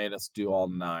they've made us do all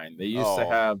 9. They used to Oh,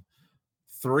 have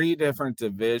 3 different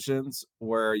divisions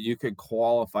where you could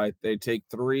qualify. They take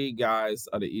 3 guys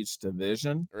out of each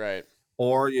division, right.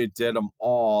 or you did them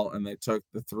all and they took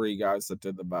the 3 guys that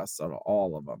did the best out of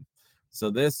all of them. So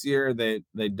this year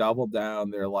they doubled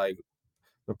down. They're like,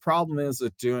 the problem is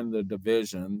with doing the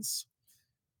divisions,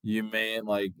 you may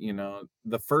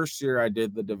the first year I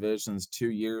did the divisions 2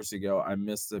 years ago, I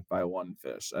missed it by 1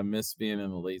 fish. I missed being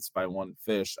in the elites by 1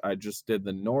 fish. I just did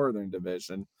the northern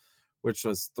division, which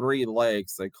was 3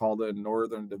 lakes. They called it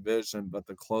Northern Division, but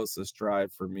the closest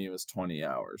drive for me was 20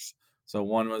 hours. So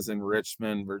one was in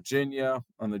Richmond, Virginia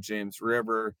on the James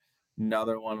River.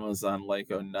 Another one was on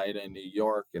Lake Oneida in New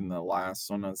York. And the last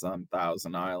one was on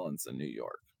Thousand Islands in New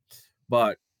York.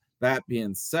 But that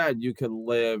being said, you could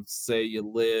say you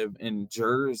live in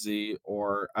Jersey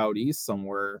or out east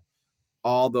somewhere,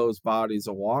 all those bodies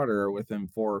of water are within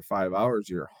 4 or 5 hours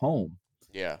of your home.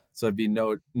 Yeah. So it'd be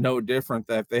no different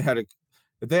that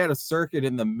if they had a circuit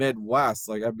in the Midwest,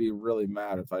 like I'd be really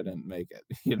mad if I didn't make it.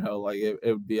 Like it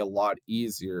would be a lot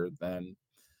easier than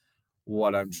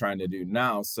what I'm trying to do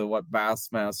now. So what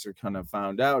Bassmaster kind of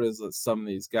found out is that some of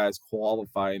these guys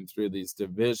qualifying through these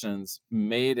divisions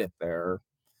made it there.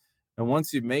 And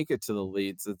once you make it to the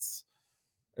leads,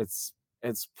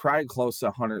 it's probably close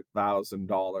to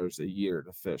 $100,000 a year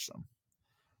to fish them.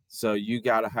 So you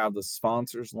got to have the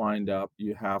sponsors lined up.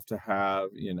 You have to have,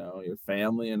 your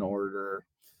family in order.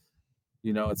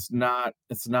 It's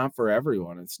not for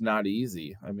everyone. It's not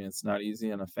easy. I mean, it's not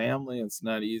easy in a family. It's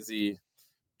not easy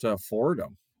to afford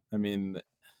them. I mean,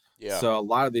 Yeah. so a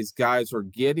lot of these guys were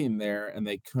getting there and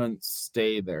they couldn't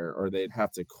stay there or they'd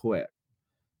have to quit.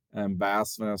 And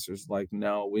Bassmaster's like,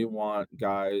 no, we want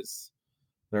guys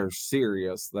that are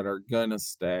serious, that are gonna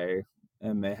stay,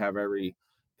 and they have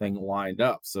everything lined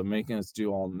up. So making us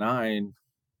do all 9,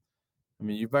 I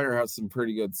mean, you better have some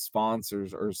pretty good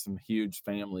sponsors or some huge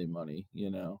family money,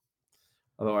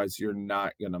 Otherwise, you're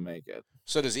not gonna make it.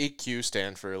 So does EQ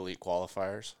stand for Elite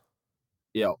Qualifiers?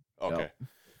 Yep. Okay. Yep.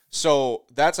 So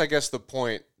that's, I guess, the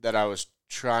point that I was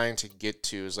trying to get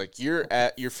to is like you're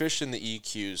fishing the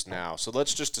EQs now. So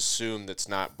let's just assume that's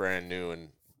not brand new and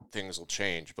things will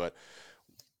change. But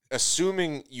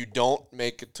assuming you don't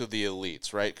make it to the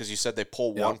elites, right? Because you said they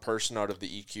pull Yep. one person out of the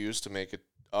EQs to make it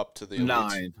up to the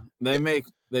elites. 9.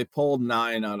 They pulled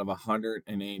 9 out of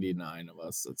 189 of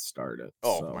us that started.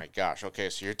 Oh my gosh. Okay,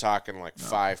 so you're talking like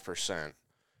 5%.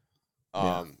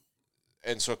 Yeah.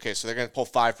 And so, okay, so they're going to pull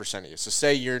 5% of you. So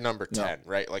say you're number 10,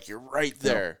 right? Like you're right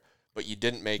there, but you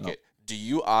didn't make it. Do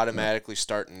you automatically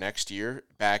start next year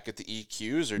back at the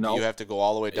EQs, or do you have to go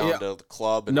all the way down to the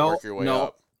club and work your way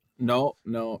up? No.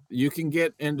 You can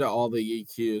get into all the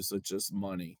EQs with just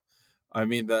money. I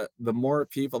mean, the more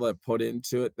people that put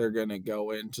into it, they're going to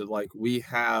go into, like, we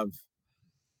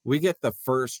get the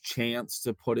first chance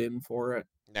to put in for it.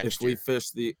 Next If we year.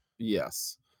 fish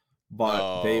yes,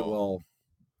 but they will,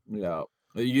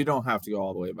 you don't have to go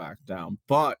all the way back down.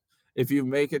 But if you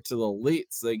make it to the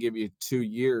elites, they give you 2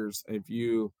 years. If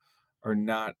you are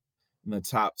not in the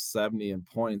top 70 in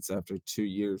points after 2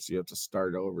 years, you have to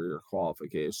start over your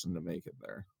qualification to make it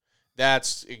there.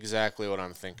 That's exactly what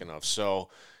I'm thinking of. So,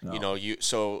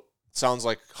 so it sounds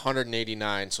like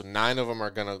 189. So 9 of them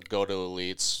are going to go to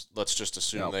elites. Let's just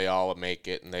assume they all make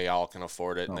it and they all can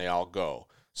afford it and they all go.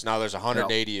 So now there's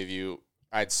 180 of you.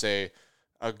 I'd say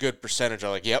a good percentage are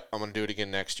like, yep, I'm going to do it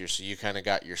again next year. So you kind of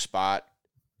got your spot.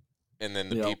 And then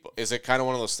the people, is it kind of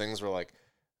one of those things where like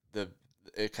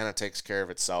it kind of takes care of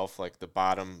itself, like the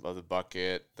bottom of the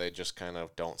bucket, they just kind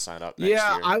of don't sign up next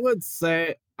year?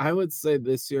 I would say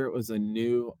this year it was a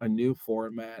new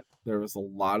format. There was a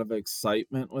lot of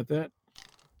excitement with it.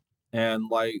 And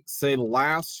like, say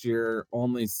last year,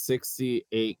 only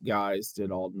 68 guys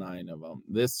did all 9 of them.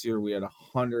 This year we had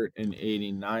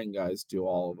 189 guys do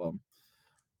all of them.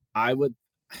 I would,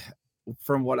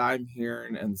 from what I'm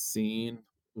hearing and seeing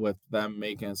with them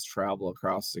making us travel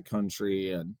across the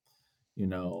country and,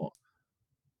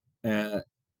 and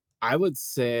I would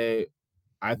say,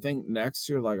 I think next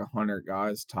year, like 100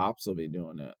 guys tops will be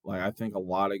doing it. Like, I think a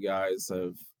lot of guys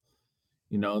have,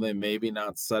 They maybe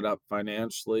not set up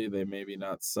financially, they maybe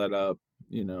not set up,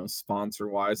 sponsor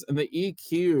wise. And the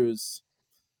EQs,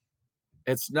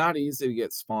 it's not easy to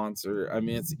get sponsor. I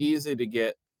mean, it's easy to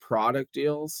get product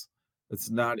deals. It's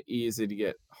not easy to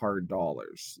get hard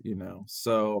dollars.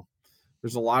 So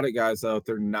there's a lot of guys out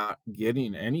there not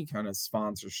getting any kind of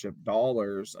sponsorship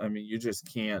dollars. I mean, you just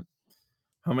can't.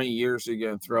 How many years are you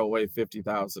going to throw away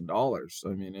 $50,000? I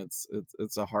mean,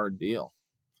 it's a hard deal.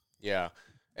 Yeah.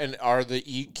 And are the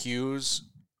EQs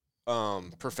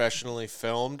professionally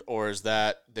filmed, or is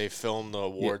that they film the Yeah.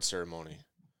 award ceremony?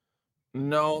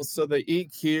 No, so the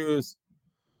EQs,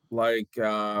 like,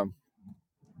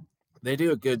 they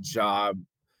do a good job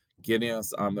getting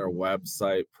us on their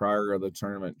website prior to the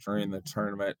tournament, during the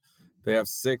tournament. They have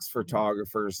 6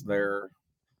 photographers there,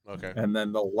 Okay. and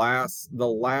then the last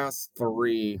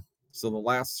 3, so the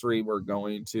last 3 we're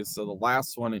going to, so the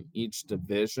last one in each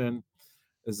division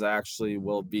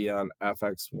will be on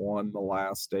FX1 the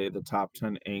last day. The top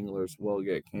 10 anglers will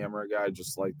get camera guy,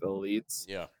 just like the elites.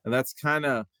 Yeah. And that's kind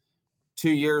of 2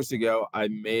 years ago. I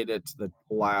made it to the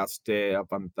last day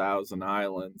up on Thousand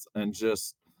Islands, and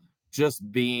just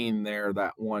being there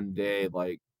that one day,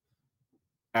 like,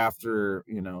 after,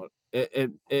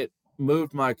 it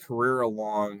moved my career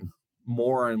along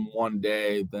more in one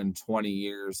day than 20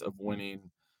 years of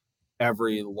winning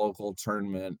every local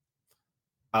tournament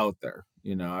out there.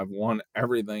 I've won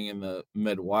everything in the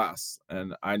Midwest,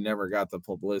 and I never got the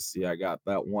publicity I got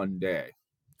that one day.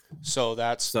 So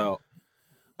So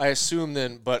I assume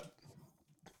then, but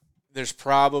there's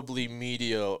probably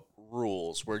media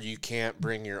rules where you can't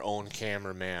bring your own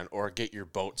cameraman or get your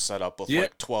boat set up with yeah,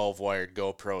 like 12 wired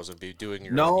GoPros and be doing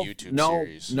your own no, YouTube no,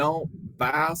 series. no.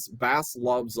 Bass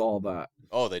loves all that.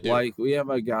 Oh, they do. Like, we have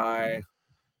a guy.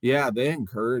 Yeah, they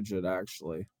encourage it,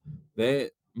 actually. They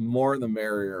More the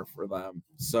merrier for them.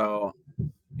 So,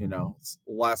 it's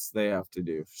less they have to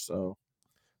do. So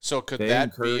So could they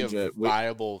that be a encourage it.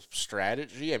 viable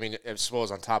strategy? I mean, I suppose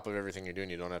on top of everything you're doing,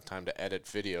 you don't have time to edit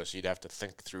videos, so you'd have to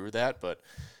think through that. But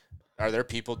are there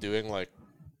people doing like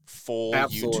full YouTube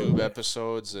Absolutely.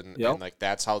 episodes and Yep. like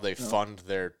that's how they Yep. fund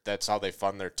their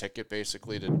ticket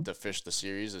basically to fish the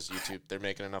series? Is YouTube, they're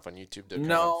making enough on YouTube to kind of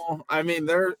No, I mean,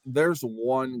 there's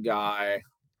one guy,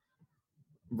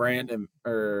 Brandon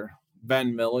or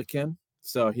Ben Milliken.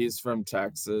 So he's from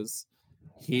Texas.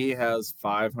 He has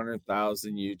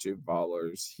 500,000 YouTube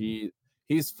followers.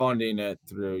 He's funding it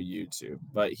through YouTube,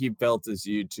 but he built his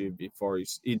YouTube before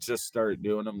he just started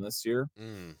doing them this year.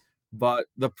 But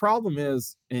the problem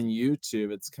is, in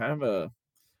YouTube, it's kind of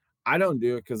I don't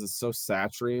do it because it's so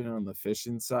saturated on the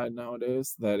fishing side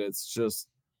nowadays that it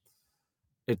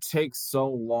takes so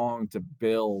long to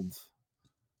build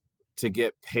to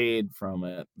get paid from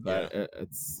it Yeah. that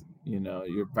it's,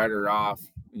 you're better off.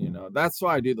 That's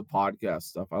why I do the podcast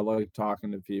stuff. I like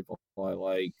talking to people. I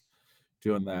like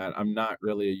doing that. I'm not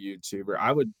really a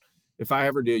YouTuber. If I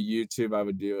ever do YouTube, I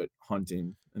would do it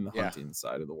hunting, in the Yeah. hunting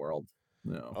side of the world.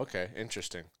 Okay,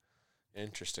 interesting.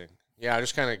 Yeah,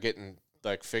 just kind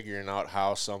of figuring out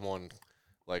how someone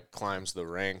like climbs the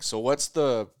ranks. So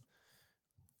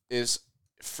is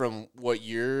from what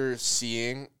you're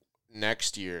seeing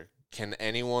next year, can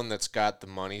anyone that's got the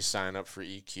money sign up for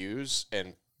EQs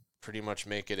and pretty much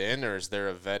make it in, or is there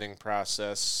a vetting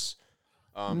process?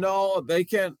 No, they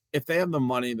can. If they have the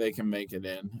money, they can make it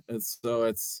in. It's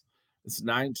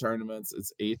 9 tournaments.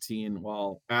 It's 18.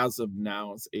 Well, as of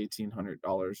now, it's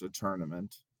 $1,800 a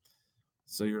tournament.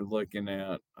 So you're looking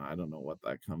at, I don't know what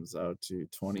that comes out to,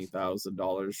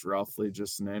 $20,000 roughly,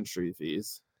 just in entry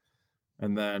fees,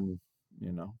 and then,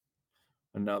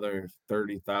 another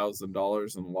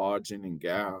 $30,000 in lodging and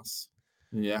gas.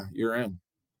 Yeah, you're in.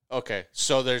 Okay,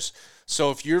 so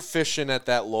if you're fishing at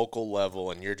that local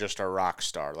level and you're just a rock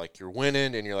star, like you're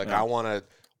winning and you're like, Yeah.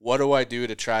 what do I do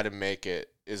to try to make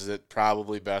it? Is it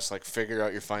probably best like figure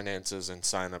out your finances and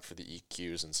sign up for the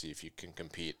EQs and see if you can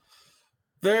compete?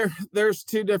 There's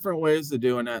 2 different ways of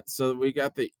doing it. So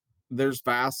there's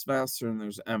Bassmaster and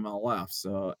there's MLF.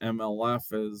 So MLF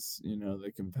is,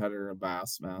 the competitor of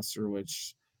Bassmaster,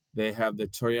 which they have the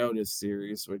Toyota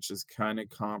series, which is kind of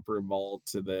comparable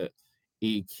to the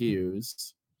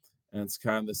EQs, and it's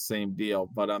kind of the same deal.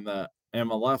 But on the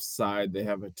MLF side, they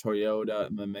have a Toyota,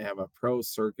 and then they have a pro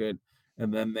circuit,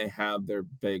 and then they have their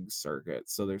big circuit.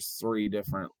 So there's 3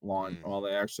 different launch. Well,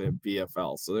 they actually have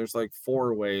BFL. So there's like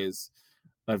 4 ways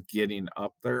of getting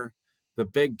up there. The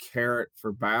big carrot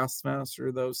for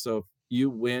Bassmaster, though, so if you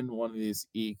win one of these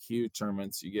EQ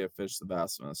tournaments, you get fish the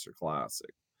Bassmaster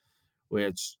Classic,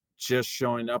 which just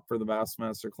showing up for the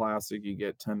Bassmaster Classic, you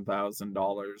get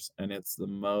 $10,000, and it's the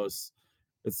most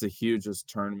it's the hugest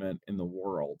tournament in the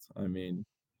world. I mean,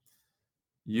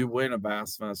 you win a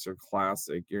Bassmaster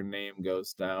Classic, your name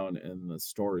goes down in the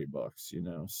storybooks, you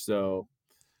know. So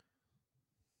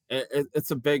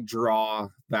it's a big draw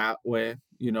that way,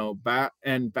 you know.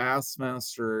 And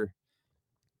Bassmaster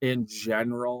in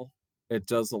general, it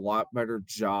does a lot better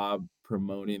job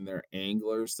promoting their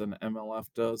anglers than MLF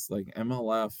does. Like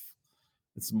MLF,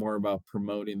 it's more about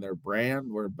promoting their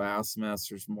brand, where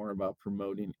Bassmaster's more about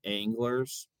promoting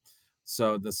anglers.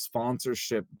 So the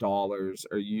sponsorship dollars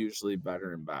are usually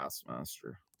better in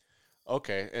Bassmaster.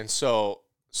 Okay, and so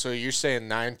you're saying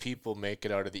 9 people make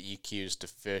it out of the EQs to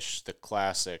fish the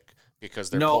classic because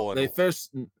they're No, they pulling. fish.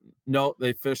 No,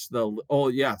 they fish the. Oh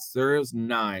yes, there is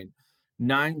nine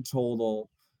total.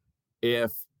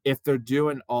 If they're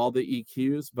doing all the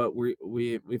EQs, but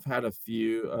we've had a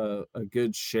few a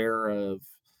good share of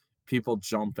people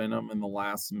jump in them in the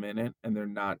last minute, and they're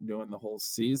not doing the whole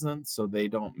season, so they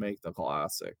don't make the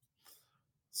classic.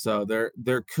 So there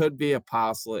could be a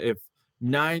possible, if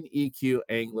 9 EQ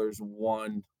anglers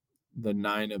won the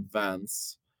 9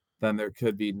 events, then there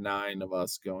could be 9 of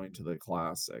us going to the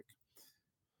classic.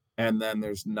 And then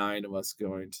there's 9 of us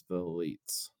going to the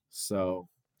elites. So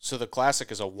So the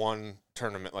classic is a one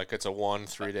tournament, like it's a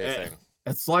 3-day eh, thing.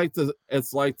 it's like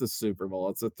the Super Bowl.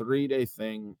 It's a 3-day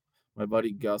thing. My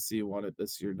buddy Gussie won it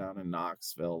this year down in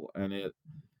Knoxville, and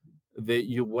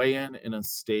you weigh in a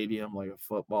stadium, like a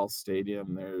football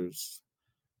stadium. There's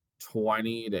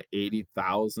 20 to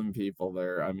 80,000 people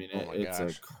there. I mean, Oh my it's a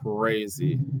gosh.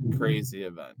 crazy, crazy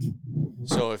event.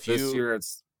 So if This you, year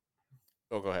it's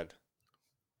oh, go ahead.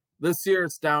 this year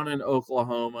it's down in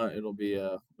Oklahoma. It'll be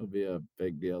a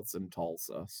big deal. It's in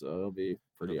Tulsa, so it'll be It'll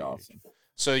pretty be huge. awesome.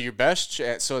 So your best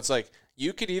chance, so it's like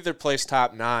you could either place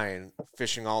top 9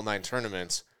 fishing all 9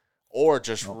 tournaments, or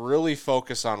just Oh, really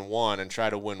focus on one and try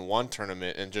to win one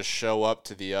tournament and just show up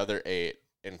to the other 8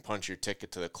 and punch your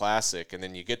ticket to the classic. And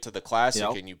then you get to the classic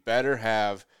yep. and you better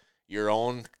have your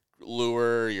own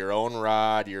lure, your own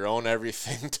rod, your own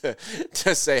everything to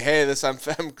say, hey,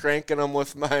 I'm cranking them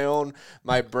with my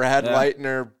Brad Yeah.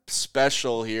 Leuthner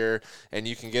special here, and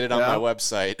you can get it on my Yeah.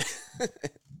 website.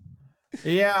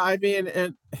 Yeah, I mean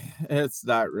it's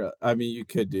not real. I mean, you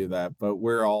could do that, but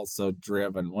we're also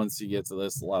driven. Once you get to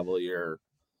this level, you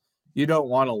don't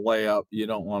want to lay up. You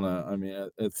don't want to. I mean, Well,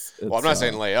 I'm it's not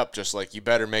saying lay up, just like you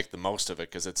better make the most of it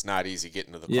because it's not easy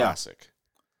getting to the yeah. classic.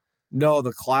 No,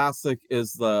 the classic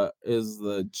is the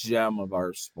gem of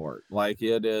our sport. Like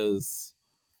it is.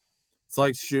 It's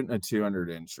like shooting a 200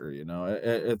 incher. You know,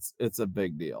 it's a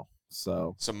big deal.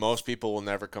 So So most people will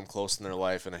never come close in their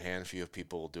life, and a handful of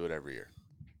people will do it every year.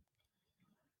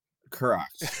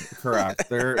 correct.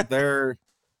 They're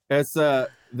it's a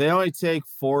they only take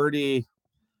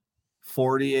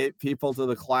 48 people to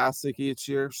the classic each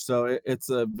year, so it's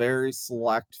a very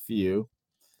select few.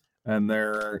 And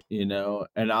they're, you know,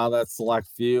 and out of that select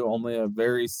few, only a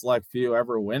very select few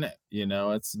ever win it. You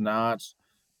know, it's not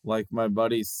like my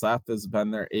buddy Seth has been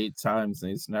there 8 times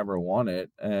and he's never won it.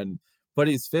 But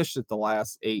he's fished it the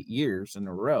last 8 years in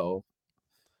a row.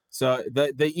 So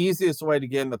the easiest way to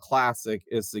get in the classic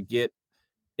is to get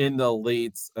in the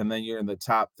elites, and then you're in the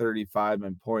top 35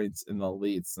 in points in the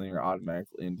elites, and you're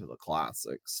automatically into the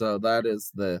classic. So that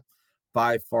is the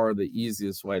by far the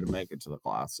easiest way to make it to the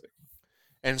classic.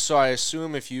 And so I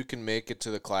assume if you can make it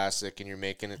to the classic and you're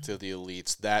making it to the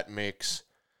elites, that makes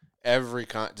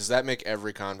does that make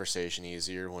every conversation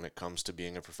easier when it comes to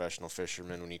being a professional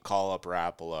fisherman? When you call up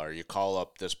Rapala or you call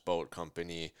up this boat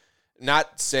company,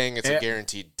 not saying it's a It,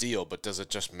 guaranteed deal, but does it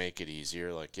just make it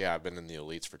easier? Like, yeah, I've been in the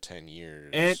elites for 10 it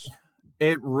years.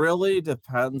 it really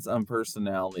depends on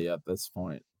personality at this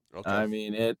point. Okay. I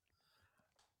mean,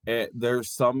 there's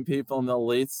some people in the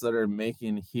elites that are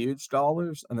making huge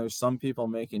dollars, and there's some people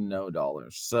making no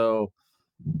dollars. So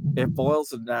it boils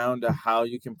down to how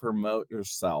you can promote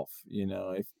yourself. You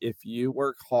know, if you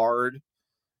work hard,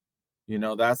 you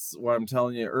know, that's what I'm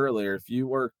telling you earlier. If you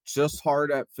work just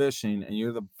hard at fishing and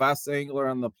you're the best angler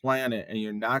on the planet and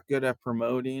you're not good at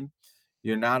promoting,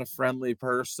 you're not a friendly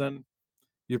person,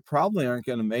 you probably aren't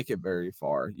going to make it very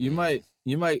far. You might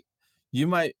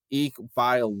eke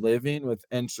by a living with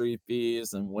entry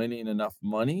fees and winning enough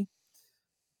money,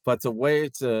 but the way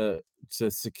to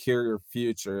secure your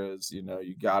future is, you know,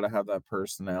 you got to have that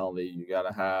personality. You got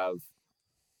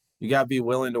to be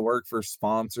willing to work for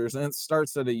sponsors, and it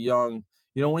starts at a young,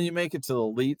 you know, when you make it to the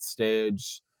elite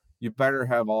stage, you better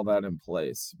have all that in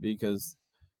place, because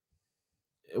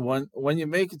when you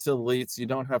make it to elites, you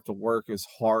don't have to work as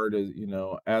hard as, you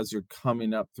know, as you're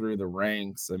coming up through the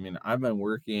ranks. I mean, I've been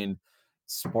working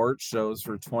sports shows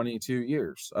for 22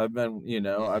 years. I've been,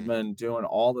 I've been doing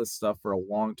all this stuff for a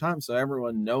long time. So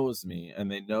everyone knows me and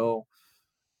they know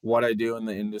what I do in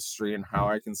the industry and how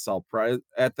I can sell price.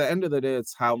 At the end of the day,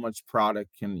 it's how much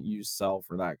product can you sell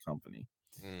for that company.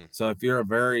 So if you're a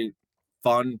very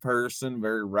fun person,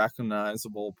 very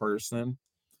recognizable person,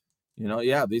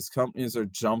 yeah, these companies are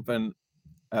jumping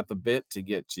at the bit to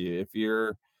get to you. If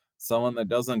you're someone that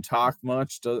doesn't talk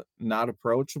much, not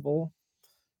approachable,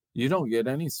 you don't get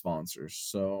any sponsors.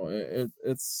 So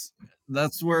it's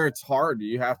that's where it's hard.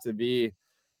 You have to be,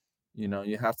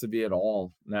 you have to be at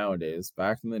all nowadays.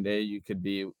 Back in the day, you could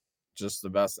be just the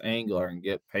best angler and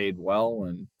get paid well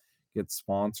and get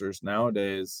sponsors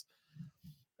nowadays.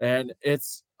 And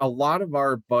it's a lot of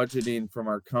our budgeting from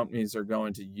our companies are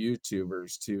going to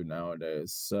YouTubers too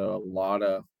nowadays. So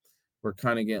we're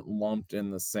kind of getting lumped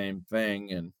in the same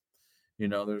thing. And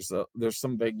there's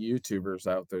some big YouTubers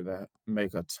out there that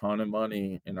make a ton of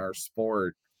money in our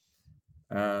sport,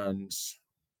 and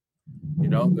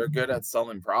they're good at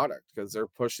selling product because they're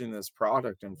pushing this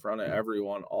product in front of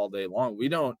everyone all day long. We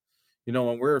don't,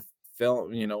 when we're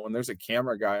when there's a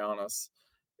camera guy on us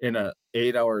in a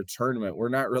 8-hour tournament, we're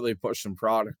not really pushing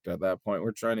product at that point.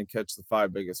 We're trying to catch the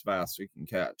 5 biggest bass we can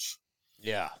catch.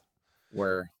 Yeah.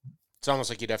 Where it's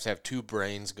almost like you'd have to have two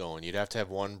brains going. You'd have to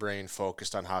have one brain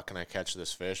focused on how can I catch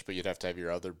this fish, but you'd have to have your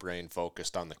other brain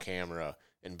focused on the camera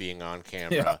and being on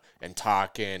camera and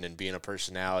talking and being a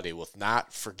personality, with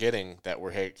not forgetting that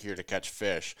we're here to catch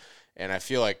fish. And I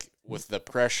feel like with the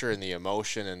pressure and the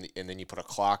emotion and then you put a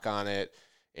clock on it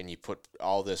and you put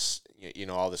all this,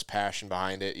 all this passion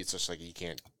behind it, it's just like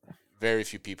very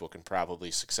few people can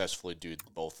probably successfully do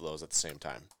both of those at the same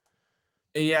time.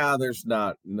 Yeah, there's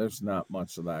not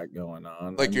much of that going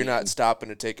on. Like you're not stopping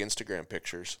to take Instagram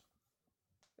pictures.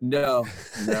 No.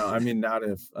 I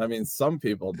mean, some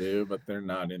people do, but they're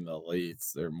not in the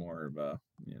elites. They're more of a,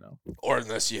 Or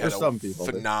unless you had a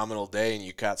phenomenal day and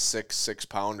you caught 6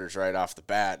 pounders right off the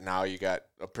bat. Now you got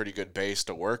a pretty good base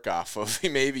to work off of.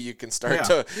 Maybe you can start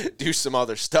to do some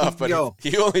other stuff. But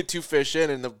you only 2 fish in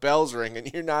and the bell's ringing,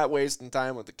 you're not wasting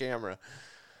time with the camera.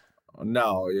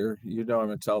 No, you don't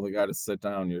even tell the guy to sit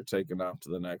down. You're taking off to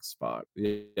the next spot.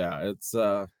 It's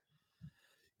a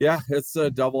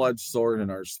double-edged sword in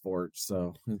our sport.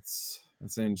 So it's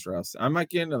interesting. I might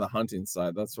get into the hunting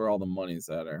side. That's where all the money's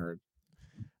at, I heard.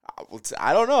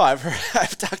 I don't know.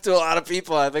 I've talked to a lot of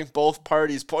people. I think both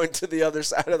parties point to the other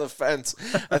side of the fence.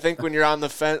 I think when you're on the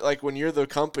fence, like when you're the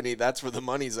company, that's where the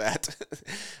money's at.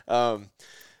 But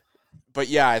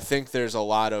yeah, I think there's a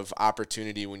lot of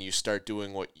opportunity when you start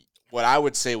doing what I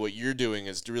would say what you're doing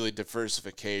is really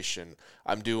diversification.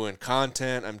 I'm doing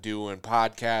content, I'm doing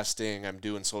podcasting, I'm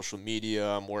doing social media,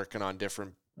 I'm working on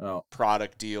different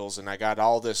product deals, and I got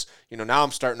all this, now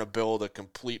I'm starting to build a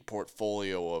complete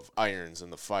portfolio of irons in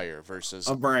the fire versus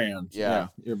a brand. Yeah.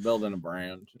 You're building a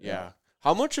brand. Yeah.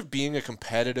 How much of being a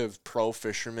competitive pro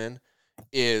fisherman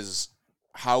is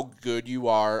how good you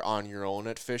are on your own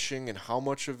at fishing, and how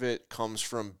much of it comes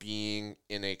from being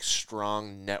in a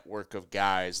strong network of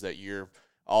guys that you're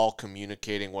all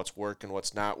communicating what's working,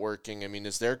 what's not working? I mean,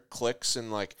 is there cliques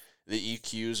in like the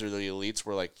EQs or the elites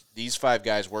where like these 5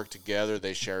 guys work together,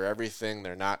 they share everything,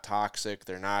 they're not toxic,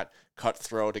 they're not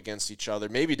cutthroat against each other?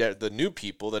 Maybe the new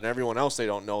people that everyone else they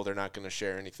don't know, they're not going to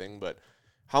share anything, but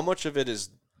how much of it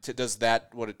does that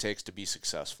what it takes to be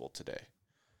successful today?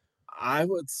 I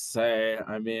would say,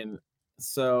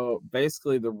 so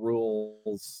basically the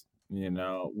rules,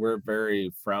 we're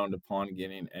very frowned upon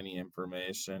getting any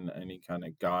information, any kind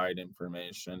of guide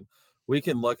information. We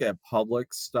can look at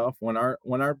public stuff when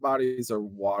our bodies are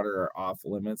water or off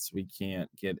limits. We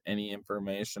can't get any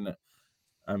information.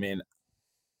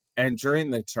 And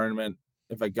during the tournament,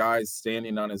 if a guy's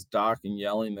standing on his dock and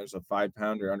yelling, "There's a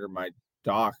 5-pounder under my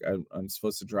dock," I'm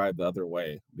supposed to drive the other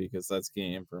way because that's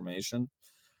getting information.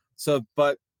 So,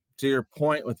 but to your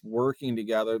point with working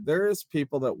together, there's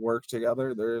people that work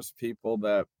together. There's people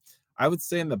that I would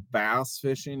say in the bass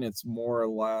fishing, it's more or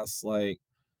less like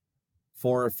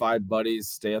 4 or 5 buddies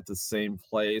stay at the same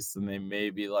place and they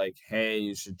may be like, "Hey,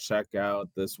 you should check out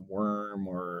this worm,"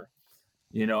 or,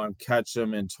 and catch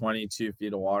them in 22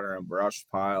 feet of water on brush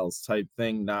piles type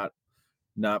thing. Not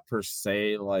per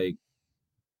se like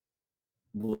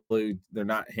blue. They're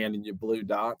not handing you blue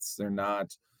dots. They're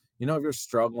not, if you're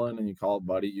struggling and you call a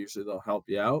buddy, usually they'll help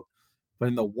you out. But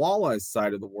in the walleye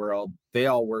side of the world, they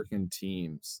all work in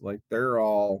teams. Like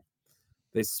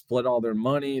they split all their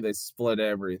money, they split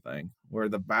everything. Where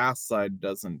the bass side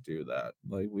doesn't do that.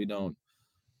 Like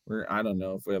I don't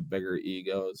know if we have bigger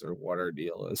egos or what our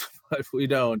deal is, but we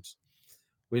don't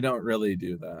We don't really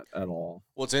do that at all.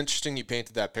 Well, it's interesting you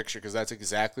painted that picture because that's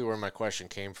exactly where my question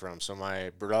came from. So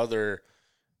my brother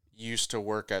used to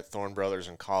work at Thorne Brothers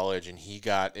in college, and he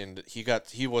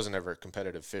wasn't ever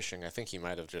competitive fishing. I think he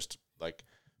might have just like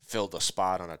filled a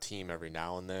spot on a team every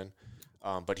now and then.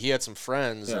 But he had some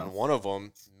friends, Yeah. and one of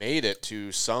them made it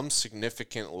to some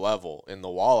significant level in the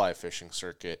walleye fishing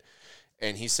circuit.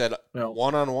 And he said, Well,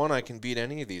 one on one, I can beat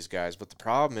any of these guys. But the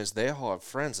problem is they all have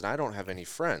friends, and I don't have any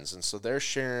friends. And so they're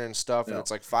sharing stuff, and yeah.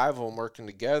 it's like five of them working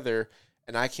together,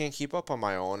 and I can't keep up on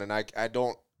my own. And I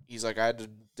don't, he's like, I had to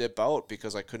dip out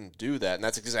because I couldn't do that. And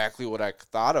that's exactly what I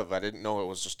thought of. I didn't know it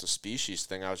was just a species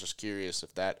thing. I was just curious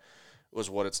if that was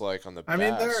what it's like on the I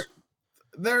mean, bass.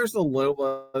 there's a little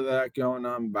bit of that going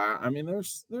on. I mean,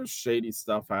 there's shady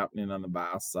stuff happening on the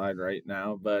bass side right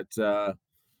now, but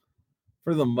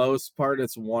for the most part,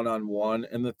 it's one on one.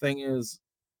 And the thing is,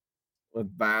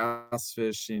 with bass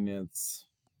fishing, it's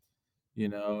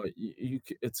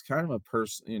it's kind of a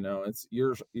person. It's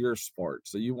your sport,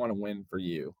 so you want to win for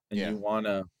you, and Yeah. you want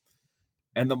to.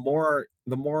 And the more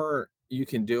you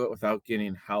can do it without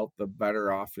getting help, the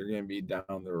better off you're going to be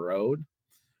down the road.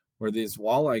 Where these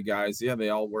walleye guys, yeah, they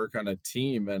all work on a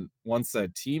team, and once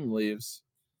that team leaves,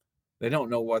 they don't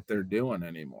know what they're doing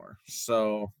anymore.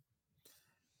 So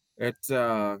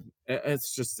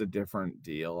it's just a different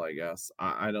deal, I guess.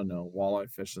 I don't know. Walleye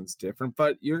fishing's different,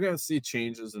 but you're gonna see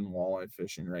changes in walleye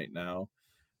fishing right now.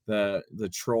 The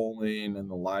trolling and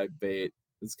the live bait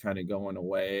is kind of going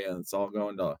away, and it's all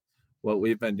going to what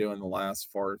we've been doing the last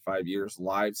 4 or 5 years,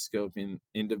 live scoping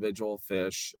individual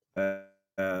fish,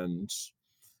 and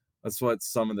that's what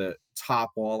some of the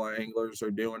top walleye anglers are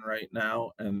doing right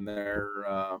now, and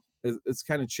it's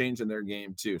kind of changing their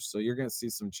game too. So you're going to see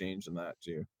some change in that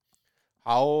too.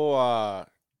 How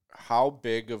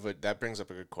big of a that brings up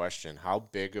a good question. How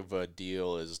big of a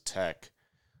deal is tech?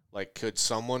 Like, could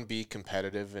someone be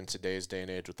competitive in today's day and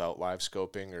age without live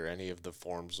scoping or any of the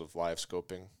forms of live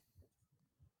scoping?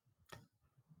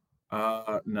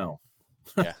 No,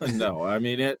 Yeah. no. I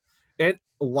mean it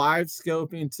live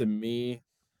scoping to me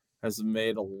has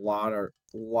made a lot of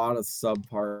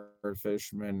subpar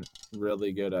fishermen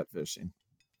really good at fishing.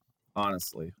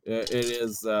 Honestly, it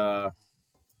is. I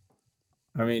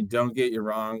mean, don't get you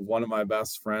wrong. One of my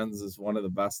best friends is one of the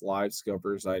best live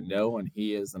scopers I know, and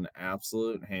he is an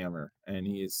absolute hammer, and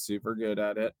he is super good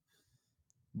at it.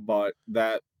 But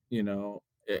that,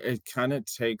 it kind of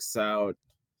takes out.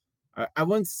 I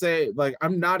wouldn't say like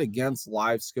I'm not against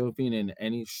live scoping in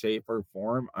any shape or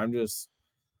form. I'm just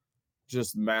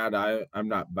mad I'm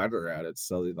not better at it,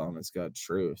 so the honest God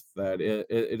truth. That it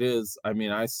is. I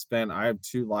mean, I have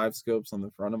two live scopes on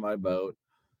the front of my boat,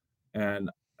 and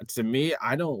to me,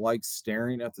 I don't like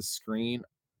staring at the screen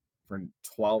for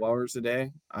 12 hours a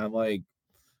day. I like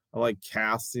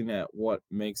casting at what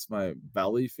makes my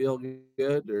belly feel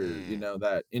good, or Mm.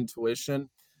 that intuition,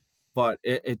 but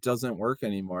it doesn't work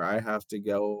anymore. I have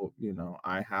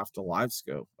to live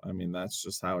scope. I mean, that's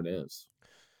just how it is.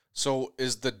 So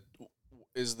is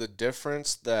the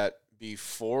difference that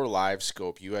before live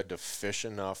scope you had to fish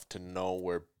enough to know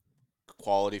where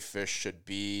quality fish should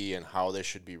be and how they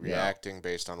should be Yeah. reacting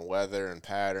based on weather and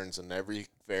patterns and every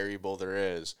variable there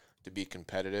is to be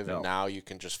competitive, and No. now you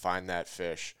can just find that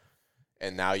fish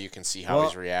and now you can see how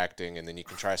he's Well, reacting, and then you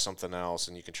can try something else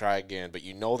and you can try again, but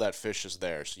you know that fish is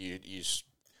there. So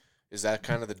is that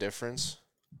kind of the difference?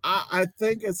 I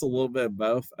think it's a little bit of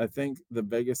both. I think the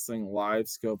biggest thing live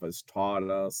scope has taught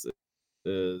us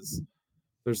is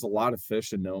there's a lot of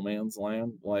fish in no man's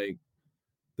land. Like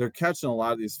they're catching a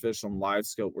lot of these fish on live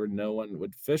scope where no one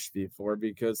would fish before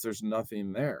because there's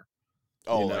nothing there.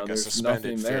 Oh, like a There's suspended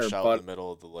nothing there, fish out in the but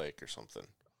middle of the lake or something.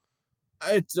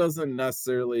 it doesn't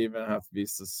necessarily even have to be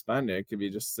suspended. It could be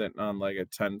just sitting on like a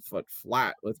 10-foot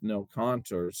flat with no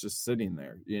contours, just sitting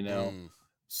there, Mm,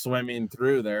 swimming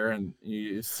through there, and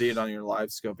you see it on your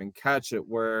live scope and catch it.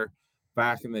 Where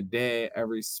back in the day,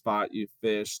 every spot you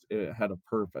fished, it had a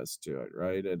purpose to it,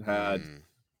 right? It had mm,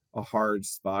 a hard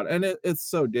spot, and it's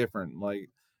so different. Like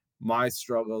my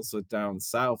struggles with down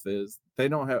south is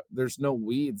there's no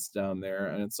weeds down there,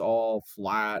 and it's all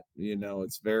flat.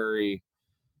 It's very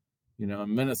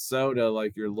in Minnesota,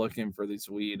 like you're looking for these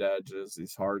weed edges,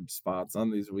 these hard spots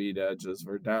on these weed edges.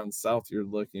 Where down south, you're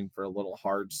looking for a little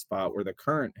hard spot where the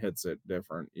current hits it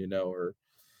different, or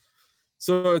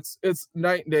so it's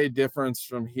night and day difference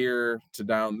from here to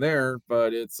down there,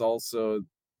 but it's also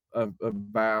a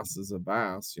bass is a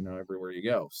bass, everywhere you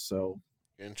go. So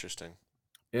interesting.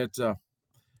 it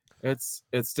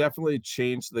it's definitely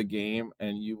changed the game,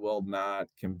 and you will not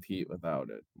compete without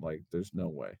it. Like there's no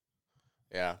way.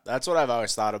 Yeah, that's what I've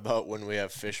always thought about when we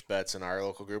have fish bets in our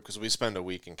local group because we spend a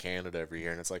week in Canada every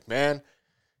year, and it's like, man,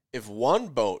 if one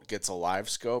boat gets a live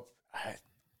scope,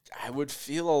 I would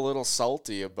feel a little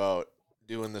salty about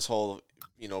doing this whole,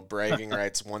 bragging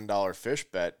rights $1 fish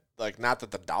bet. Like, not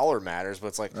that the dollar matters, but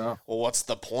it's like, Oh, well, what's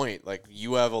the point? Like,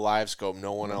 you have a live scope,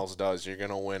 no one no. else does. You're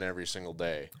gonna win every single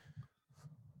day.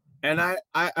 And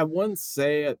I wouldn't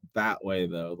say it that way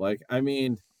though. Like, I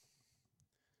mean,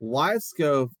 live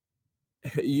scope,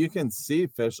 you can see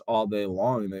fish all day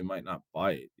long and they might not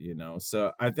bite.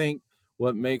 So I think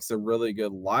what makes a really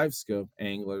good live scope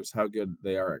angler is how good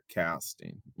they are at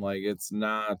casting. Like, it's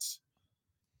not,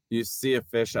 you see a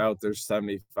fish out there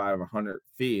 75, 100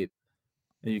 feet,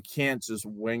 and you can't just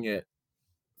wing it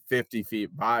 50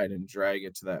 feet by it and drag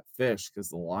it to that fish because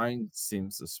the line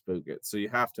seems to spook it. So you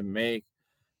have to make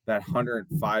that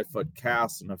 105-foot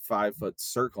cast in a 5-foot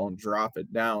circle and drop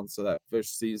it down so that fish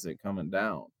sees it coming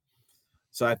down.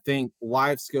 So I think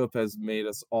live scope has made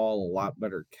us all a lot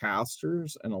better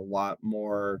casters and a lot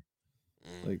more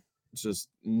Mm. like just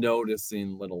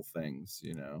noticing little things.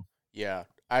 Yeah,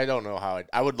 I don't know how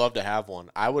I would love to have one.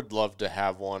 I would love to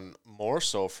have one more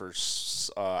so for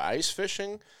ice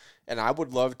fishing, and I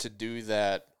would love to do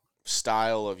that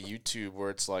style of YouTube where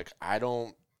it's like I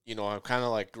don't, I'm kind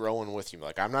of like growing with you.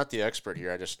 Like I'm not the expert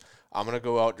here. I'm gonna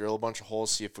go out, drill a bunch of holes,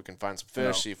 see if we can find some fish,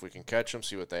 No. see if we can catch them,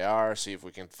 see what they are, see if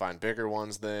we can find bigger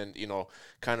ones. Then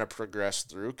kind of progress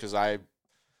through because I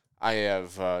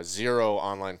have zero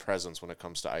online presence when it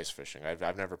comes to ice fishing.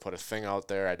 I've never put a thing out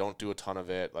there. I don't do a ton of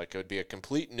it. Like, it would be a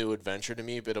complete new adventure to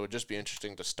me, but it would just be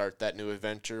interesting to start that new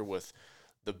adventure with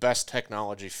the best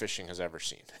technology fishing has ever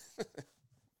seen.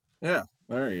 Yeah,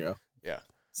 there you go. Yeah.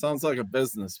 Sounds like a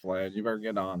business plan. You better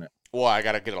get on it. Well, I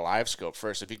got to get a live scope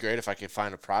first. It'd be great if I could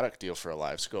find a product deal for a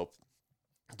live scope,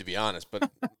 to be honest. But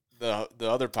the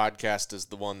other podcast is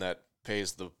the one that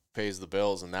pays the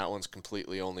bills, and that one's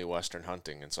completely only Western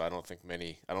hunting. And so I don't think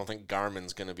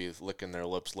Garmin's going to be licking their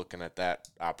lips looking at that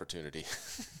opportunity.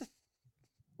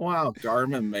 Wow,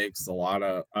 Garmin makes a lot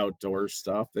of outdoor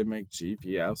stuff. They make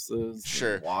GPSs and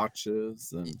Sure.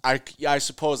 watches and I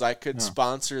suppose I could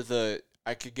yeah.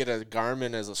 I could get a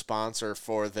Garmin as a sponsor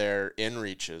for their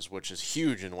inReaches, which is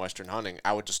huge in Western hunting.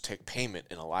 I would just take payment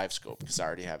in a live scope because I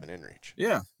already have an inReach.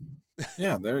 Yeah.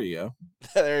 Yeah, there you go.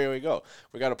 There we go.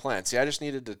 We got a plan. See, I just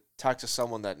needed to talk to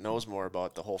someone that knows more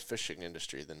about the whole fishing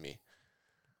industry than me.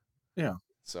 Yeah.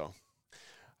 So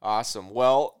awesome.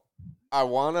 Well,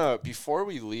 before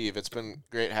we leave, it's been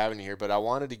great having you here, but I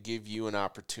wanted to give you an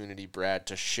opportunity, Brad,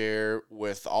 to share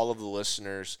with all of the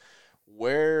listeners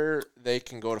where they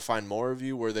can go to find more of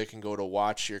you, where they can go to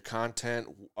watch your content,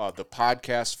 the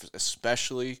podcast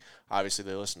especially. Obviously,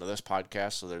 they listen to this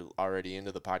podcast, so they're already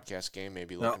into the podcast game,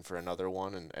 maybe No. looking for another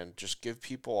one, and just give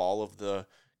people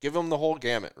give them the whole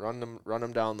gamut. Run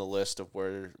them down the list of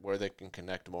where they can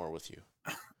connect more with you.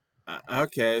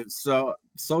 Okay. So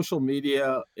social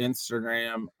media,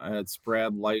 Instagram, it's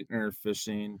Brad Leuthner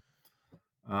Fishing.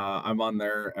 I'm on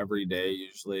there every day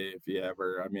usually. If you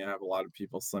ever, I mean, I have a lot of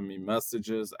people send me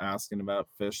messages asking about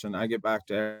fishing. I get back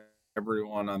to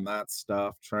everyone on that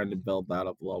stuff, trying to build that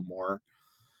up a little more.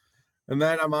 And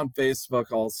then I'm on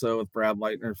Facebook also with Brad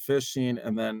Lightner Fishing,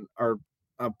 and then our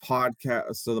a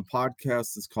podcast. So the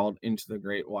podcast is called Into the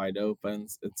Great Wide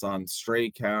Opens. It's on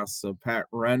Straycast. So Pat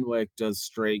Renwick does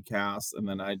Straycast, and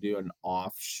then I do an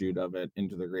offshoot of it,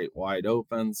 Into the Great Wide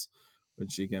Opens,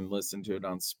 which you can listen to it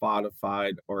on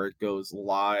Spotify, or it goes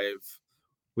live.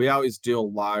 We always do a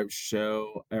live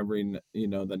show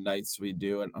the nights we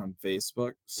do it on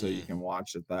Facebook, so you Mm. can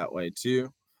watch it that way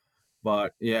too.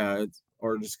 But yeah,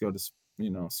 or just go to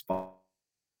Spotify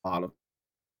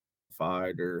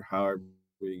or however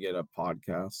you get a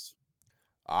podcast,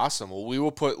 Awesome. Well, we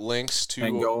will put links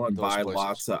and to go and those buy places.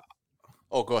 lots of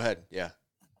Oh, go ahead. Yeah.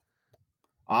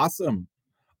 awesome.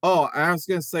 Oh, I was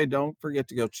gonna say, don't forget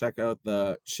to go check out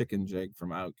the chicken jig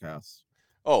from Outcast.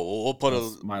 Oh, well,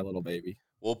 That's my little baby.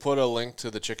 we'll put a link to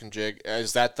the chicken jig.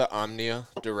 Is that the Omnia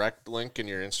direct link in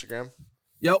your Instagram?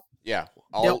 Yep. Yeah,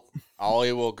 Yep.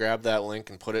 Ollie will grab that link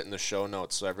and put it in the show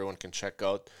notes so everyone can check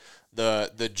out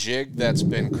the jig that's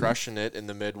been crushing it in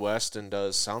the Midwest and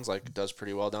sounds like it does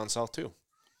pretty well down south too.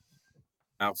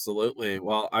 Absolutely.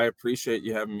 Well, I appreciate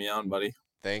you having me on, buddy.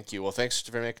 Thank you. Well, thanks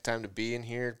for making time to be in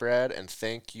here, Brad, and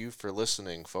thank you for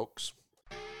listening, folks.